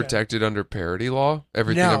aren't I Defamation. protected under parody law?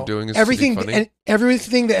 Everything No. I'm doing is everything, to be funny? and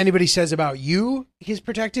everything that anybody says about you, he's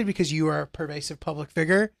protected because you are a pervasive public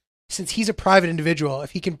figure. Since he's a private individual,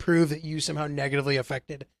 if he can prove that you somehow negatively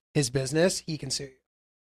affected his business, he can sue you.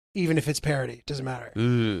 Even if it's parody, it doesn't matter.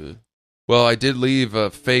 Ugh. Well, I did leave a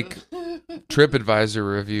fake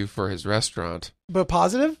TripAdvisor review for his restaurant. But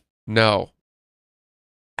positive? No.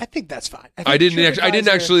 I think that's fine. I didn't TripAdvisor-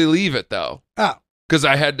 actually leave it, though. Oh. Because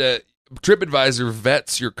I had to... TripAdvisor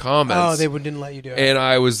vets your comments. Oh, they didn't let you do it. And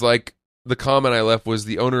I was like, the comment I left was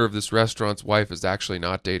the owner of this restaurant's wife is actually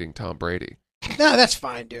not dating Tom Brady. No, that's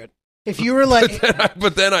fine, dude. If you were like,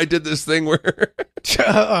 but then I did this thing where,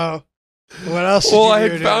 uh-oh. What else? Did well, you I do,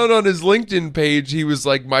 had dude? found on his LinkedIn page, he was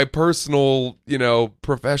like, my personal,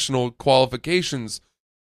 professional qualifications.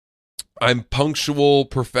 I'm punctual,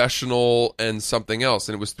 professional, and something else.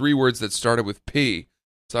 And it was 3 words that started with P.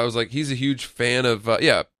 So I was like, he's a huge fan of,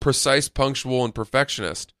 precise, punctual, and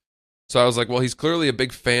perfectionist. So I was like, well, he's clearly a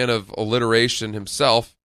big fan of alliteration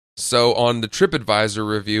himself. So on the TripAdvisor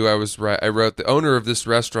review, I wrote, the owner of this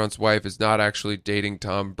restaurant's wife is not actually dating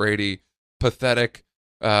Tom Brady. Pathetic,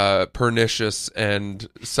 pernicious, and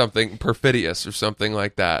something perfidious or something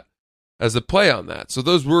like that as a play on that. So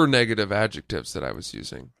those were negative adjectives that I was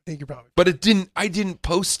using. I think you're probably. But I didn't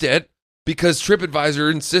post it because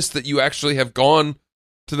TripAdvisor insists that you actually have gone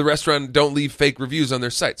to the restaurant and don't leave fake reviews on their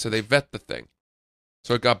site. So they vet the thing.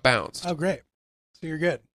 So it got bounced. Oh, great. So you're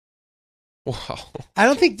good. Wow. I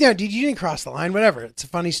don't think, no, dude, you didn't cross the line. Whatever. It's a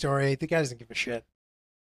funny story. The guy doesn't give a shit.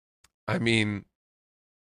 I mean,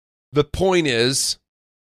 the point is,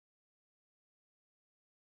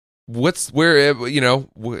 he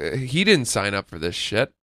didn't sign up for this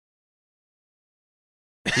shit.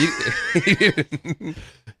 He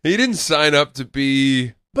didn't sign up to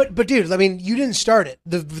be. But dude, I mean, you didn't start it.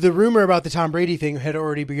 The rumor about the Tom Brady thing had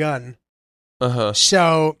already begun. Uh-huh.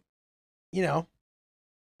 So, I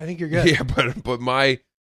think you're good. Yeah, but my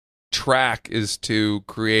track is to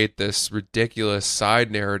create this ridiculous side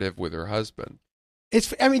narrative with her husband.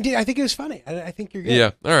 Dude, I think it was funny. I think you're good.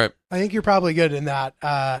 Yeah. All right. I think you're probably good in that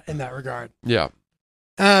regard. Yeah.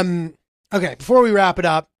 Okay, before we wrap it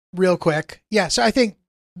up real quick. Yeah, so I think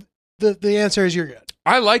the answer is you're good.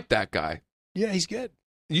 I like that guy. Yeah, he's good.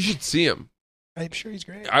 You should see him. I'm sure he's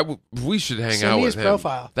great. We should hang Send out me with his him.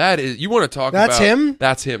 profile. That is, you want to talk That's about. him?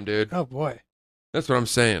 That's him, dude. Oh boy. That's what I'm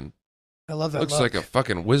saying. I love that. Looks look. like a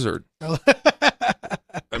fucking wizard. I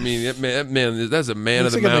mean, man, that's a man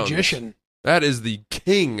of Looks the like a mountains. magician. That is the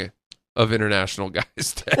king of International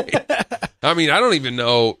Guys Day. I mean, I don't even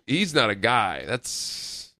know. He's not a guy.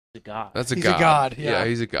 That's The God. a He's god. a god, yeah.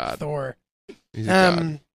 He's a god. Thor. He's a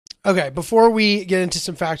god. Okay, before we get into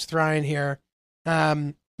some facts with Ryan here,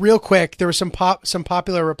 real quick, there were some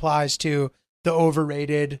popular replies to the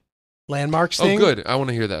overrated landmarks Oh, thing. good. I want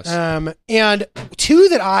to hear this. And 2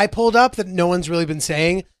 that I pulled up that no one's really been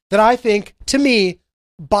saying that I think, to me,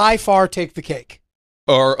 by far take the cake.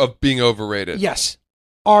 Or of being overrated. Yes,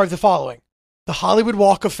 are the following: the Hollywood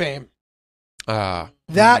Walk of Fame.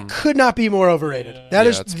 That could not be more overrated. That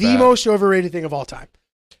is that's the bad. most overrated thing of all time.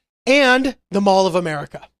 And the Mall of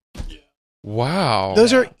America. Wow.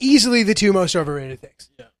 Those are easily the 2 most overrated things.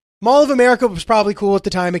 Yeah. Mall of America was probably cool at the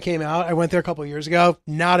time it came out. I went there a couple of years ago.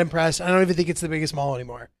 Not impressed. I don't even think it's the biggest mall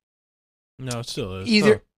anymore. No, it still is.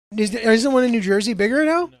 Either isn't the one in New Jersey bigger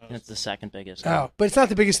now? No, It's the second biggest. Oh, but it's not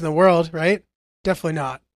the biggest in the world, right? Definitely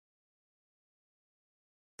not.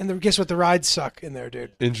 And guess what? The rides suck in there,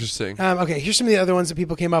 dude. Interesting. Okay, here's some of the other ones that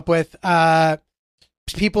people came up with.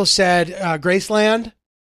 People said Graceland,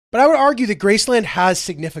 but I would argue that Graceland has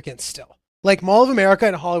significance still. Like Mall of America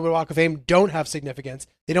and Hollywood Walk of Fame don't have significance.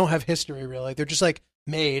 They don't have history, really. They're just like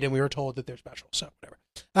made, and we were told that they're special. So whatever.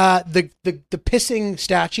 The pissing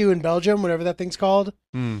statue in Belgium, whatever that thing's called,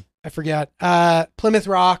 I forget. Plymouth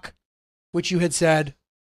Rock, which you had said.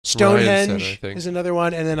 Stonehenge I think. is another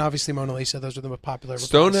one, and then obviously Mona Lisa. Those are the most popular. replies.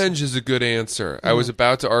 Stonehenge is a good answer. I was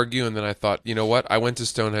about to argue, and then I thought, you know what? I went to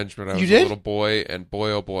Stonehenge when I was You a did? little boy, and boy,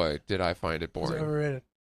 oh boy, did I find it Is it boring. overrated?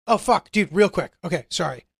 Oh fuck, dude! Real quick. Okay,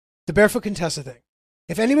 sorry. The Barefoot Contessa thing.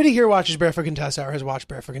 If anybody here watches Barefoot Contessa or has watched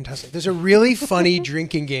Barefoot Contessa, there's a really funny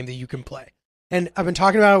drinking game that you can play. And I've been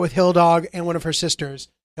talking about it with Hill Dog and one of her sisters.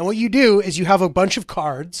 And what you do is you have a bunch of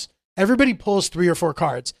cards. Everybody pulls 3 or 4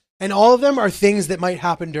 cards, and all of them are things that might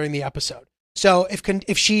happen during the episode. So if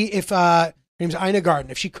her name's Ina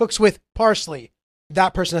Garden, if she cooks with parsley,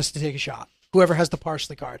 that person has to take a shot. Whoever has the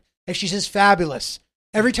parsley card. If she says fabulous,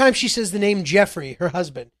 every time she says the name Jeffrey, her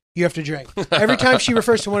husband, you have to drink. Every time she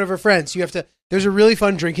refers to one of her friends, you have to. There's a really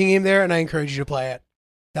fun drinking game there, and I encourage you to play it.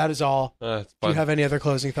 That is all. It's Do you fun. have any other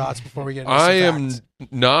closing thoughts before we get into I some am facts?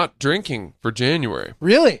 not drinking for January.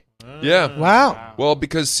 Really? Yeah. Wow. Well,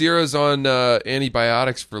 because Sierra's on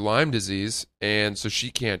antibiotics for Lyme disease, and so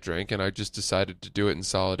she can't drink, and I just decided to do it in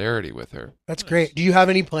solidarity with her. That's great. Do you have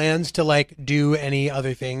any plans to do any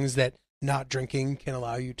other things that not drinking can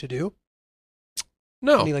allow you to do?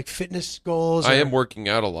 No, Any fitness goals? I or- am working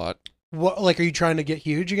out a lot. What, are you trying to get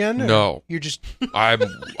huge again? or No. You're just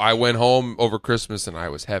I went home over Christmas and I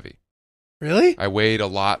was heavy. really I weighed a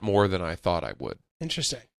lot more than I thought I would.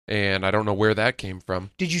 interesting. and I don't know where that came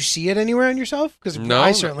from. Did you see it anywhere on yourself? Because No,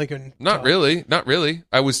 I certainly couldn't. Not tell. really. Not really.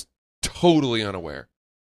 I was totally unaware.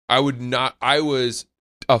 I was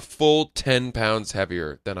a full 10 pounds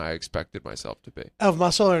heavier than I expected myself to be. Of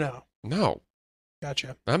muscle or no? No,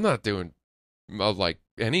 Gotcha. I'm not doing like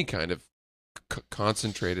any kind of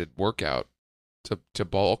concentrated workout to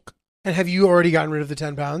bulk. And have you already gotten rid of the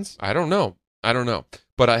 10 pounds? I don't know.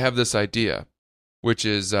 But I have this idea, which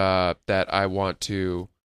is that I want to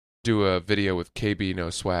do a video with KB No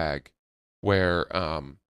Swag where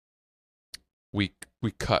we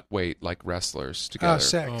cut weight like wrestlers together. Oh,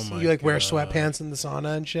 sick. Oh So my you like wear God. sweatpants in the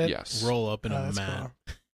sauna and shit? Yes. Roll up in Oh, a that's mat.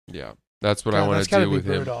 cool. Yeah. That's what God, I want that's to gotta do be with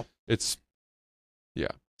him. brutal. It's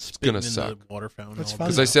Spitting gonna in the suck. water fountain. That's all fun,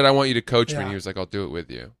 because day. I said I want you to coach me, Yeah. and he was like, "I'll do it with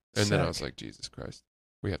you." And then I Sick. was like, "Jesus Christ,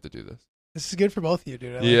 we have to do this." This is good for both of you,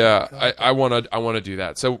 dude. I like Yeah, it. like I want to do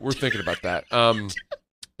that. So we're thinking about that.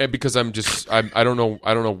 And because I don't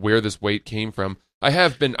know where this weight came from.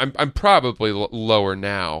 I'm probably lower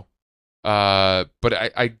now. But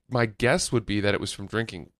I my guess would be that it was from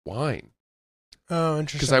drinking wine. Oh,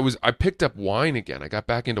 Because interesting. I picked up wine again. I got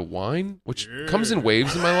back into wine, which comes in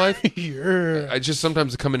waves in my life. Yeah. I just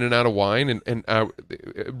sometimes come in and out of wine, and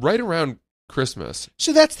right around Christmas,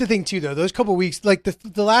 So that's the thing too, though. Those couple weeks, like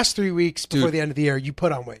the last 3 weeks before Dude. the end of the year, you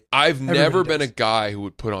put on weight. I've Everybody never been a does. guy who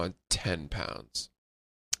would put on 10 pounds.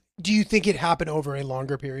 Do you think it happened over a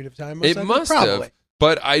longer period of time? most It likely? must Probably. have,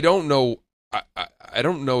 but I don't know. I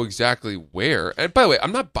don't know exactly where. And by the way,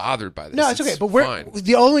 I'm not bothered by this. No, it's okay. But fine.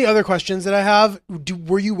 the only other questions that I have: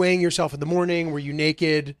 were you weighing yourself in the morning? Were you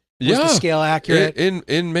naked? Was Yeah. the scale accurate?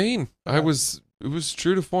 In Maine, Okay. it was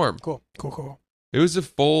true to form. Cool. It was a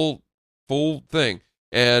full thing,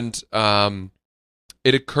 and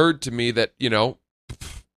it occurred to me that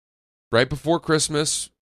right before Christmas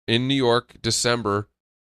in New York, December,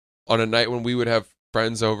 on a night when we would have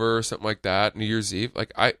friends over or something like that, New Year's Eve,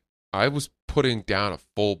 like I was putting down a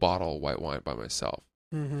full bottle of white wine by myself,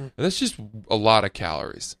 Mm-hmm. and that's just a lot of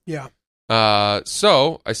calories. Yeah.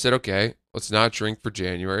 So I said, okay, let's not drink for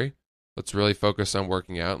January. Let's really focus on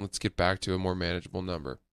working out, and let's get back to a more manageable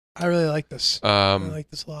number. I really like this. I like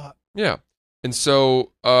this a lot. Yeah. And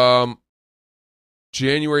so,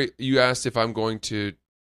 January, you asked if I'm going to.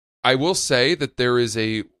 I will say that there is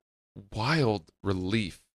a wild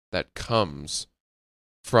relief that comes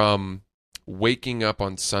from waking up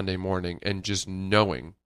on Sunday morning and just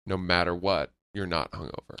knowing, no matter what, you're not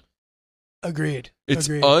hungover. Agreed. It's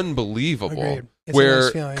Agreed. unbelievable. Agreed. It's a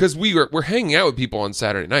nice feeling. Because we're hanging out with people on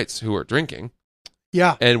Saturday nights who are drinking,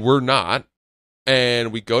 Yeah. and we're not.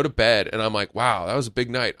 And we go to bed, and I'm like, wow, that was a big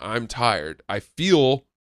night. I'm tired. I feel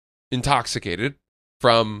intoxicated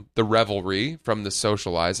from the revelry, from the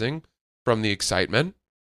socializing, from the excitement.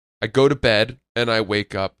 I go to bed, and I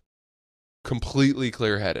wake up completely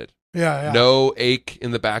clear-headed. Yeah. No ache in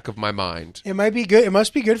the back of my mind. It might be good. It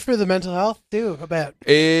must be good for the mental health too. I bet.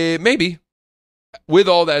 Maybe. With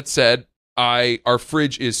all that said, our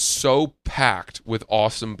fridge is so packed with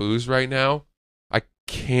awesome booze right now. I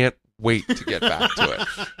can't wait to get back to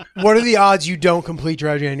it. What are the odds you don't complete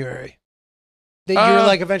dry January? That you're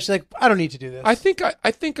like eventually like, I don't need to do this. I think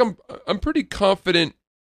I'm pretty confident.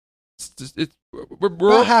 We're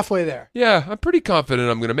About halfway there. yeah, I'm pretty confident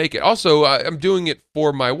I'm going to make it. Also, I'm doing it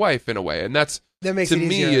for my wife in a way, and that's That makes to it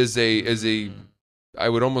me easier. is a I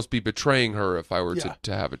would almost be betraying her if I were Yeah.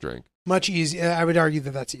 to have a drink. Much easier. I would argue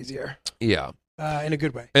that that's easier Yeah. in a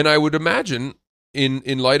good way. And I would imagine, in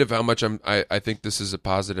light of how much I think this is a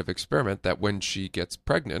positive experiment, that when she gets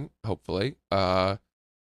pregnant, hopefully, I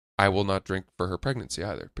will not drink for her pregnancy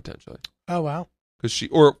either, potentially, Oh wow. because she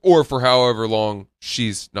or for however long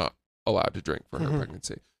she's not allowed to drink for her Mhm.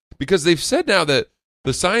 pregnancy, because they've said now that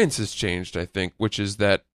the science has changed. I think, which is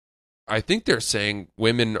that I think they're saying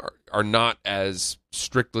women are not as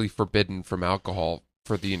strictly forbidden from alcohol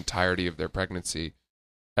for the entirety of their pregnancy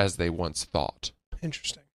as they once thought.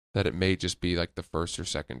 Interesting. That it may just be like the first or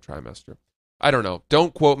second trimester. I don't know.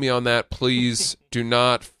 Don't quote me on that. Please do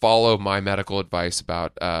not follow my medical advice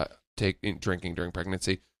about drinking during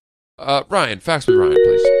pregnancy. Ryan, facts with Ryan,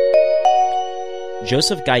 please.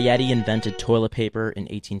 Joseph Gayetti invented toilet paper in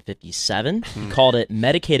 1857. He called it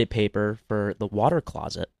medicated paper for the water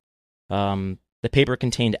closet. The paper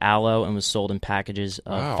contained aloe and was sold in packages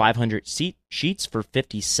of Wow. 500 sheets for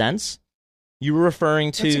 50 cents. You were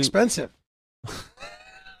referring to... That's expensive.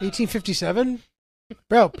 1857?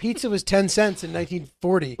 Bro, pizza was 10 cents in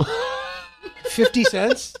 1940. 50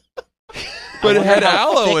 cents? But it had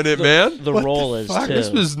how aloe thick in it, man. The What the roll is fuck? too. This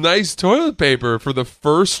was nice toilet paper for the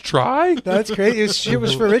first try. That's great. It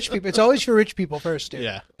was for rich people. It's always for rich people first, dude.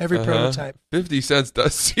 Yeah. Every Uh-huh. prototype. 50 cents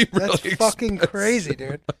does seem That's really fucking expensive. crazy,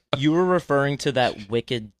 dude. You were referring to that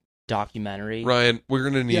Wicked documentary. Ryan, we're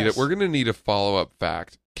gonna need Yes. it. We're gonna need a follow-up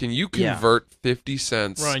fact. Can you Yeah. convert 50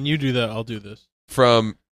 cents Ryan, you do that. I'll do this.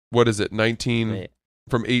 from what is it, Wait,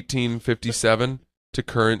 from 1857 to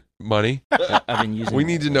current money? I've been using We it.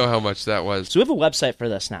 need to know how much that was. So we have a website for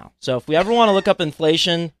this now. So if we ever want to look up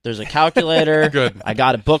inflation, there's a calculator. Good. I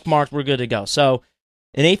got it bookmarked. We're good to go. So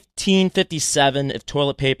in 1857, if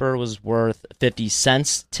toilet paper was worth 50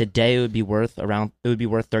 cents, today it would be worth $30.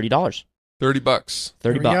 $30. $30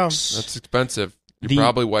 There we go. bucks. That's expensive. You're The-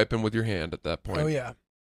 probably wiping with your hand at that point. Oh yeah.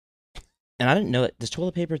 And I didn't know it. Does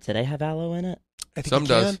toilet paper today have aloe in it? I think Some you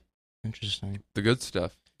does. can. Interesting. The good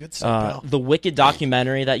stuff. Good stuff, pal. The Wicked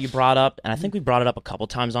documentary that you brought up, and I think we brought it up a couple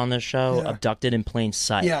times on this show, Yeah. Abducted in Plain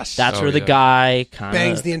Sight. Yes. That's Oh, where the yeah. guy kind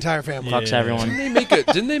Bangs of the entire family. fucks Yeah. everyone.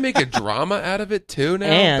 Didn't they make a drama out of it too now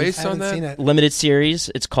And- based I on haven't that? seen it. Limited series.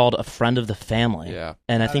 It's called A Friend of the Family. Yeah.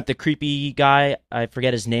 And I think the creepy guy, I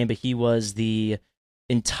forget his name, but he was the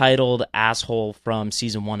entitled asshole from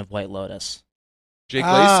season 1 of White Lotus. Jake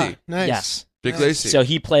Ah, Lacey. nice. Yes. Jake Nice. Lacey. So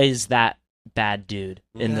he plays that bad dude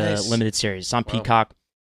in Nice. the limited series. It's on Wow. Peacock.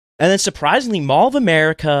 And then surprisingly, Mall of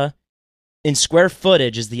America in square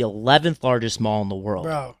footage is the 11th largest mall in the world.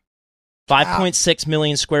 Bro. 5.6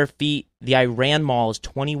 million square feet. The Iran Mall is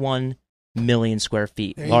 21 million square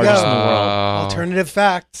feet. There you Largest go. in the world. Alternative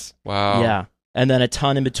facts. Wow. Yeah. And then a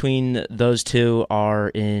ton in between those two are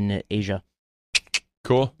in Asia.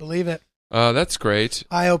 Cool. Believe it. That's great.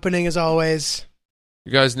 Eye opening as always.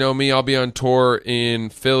 You guys know me. I'll be on tour in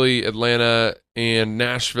Philly, Atlanta, and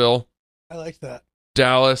Nashville, I like that.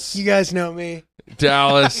 Dallas, You guys know me.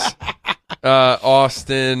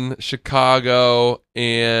 Austin, Chicago,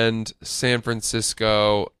 and San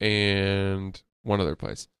Francisco, and one other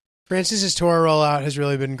place. Francis's tour rollout has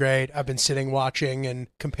really been great. I've been sitting watching and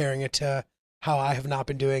comparing it to how I have not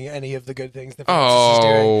been doing any of the good things that Francis is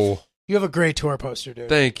doing. Oh, You have a great tour poster, dude.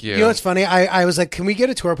 thank you. You know what's funny? I was like, can we get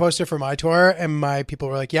a tour poster for my tour? And my people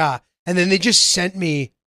were like, yeah. And then they just sent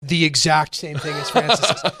me the exact same thing as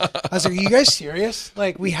Francis's. I was like, are you guys serious?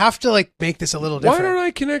 Like, we have to like make this a little Why different. don't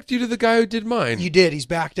I connect you to the guy who did mine? You did. He's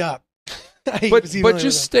backed up. He but was emailing just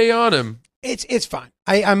with stay on him. him. It's fine.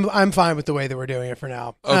 I'm fine with the way that we're doing it for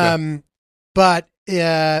now. Okay. But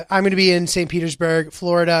I'm going to be in St. Petersburg,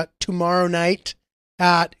 Florida tomorrow night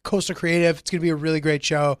at Coastal Creative. It's going to be a really great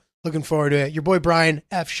show. Looking forward to it. Your boy Brian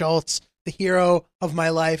F. Schultz, the hero of my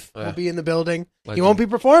life, will be in the building. He Legend. won't be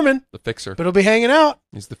performing, The fixer. but he'll be hanging out.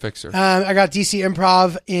 He's the fixer. I got DC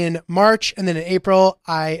Improv in March, and then in April,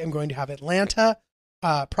 I am going to have Atlanta,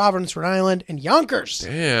 Providence, Rhode Island, and Yonkers.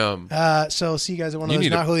 Damn. So see you guys at one of You those,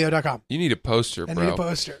 need a- notjulio.com. You need a poster, I bro. need a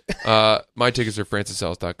poster. My tickets are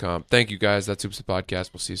francisels.com. Thank you guys. That's Oops the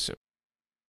Podcast. We'll see you soon.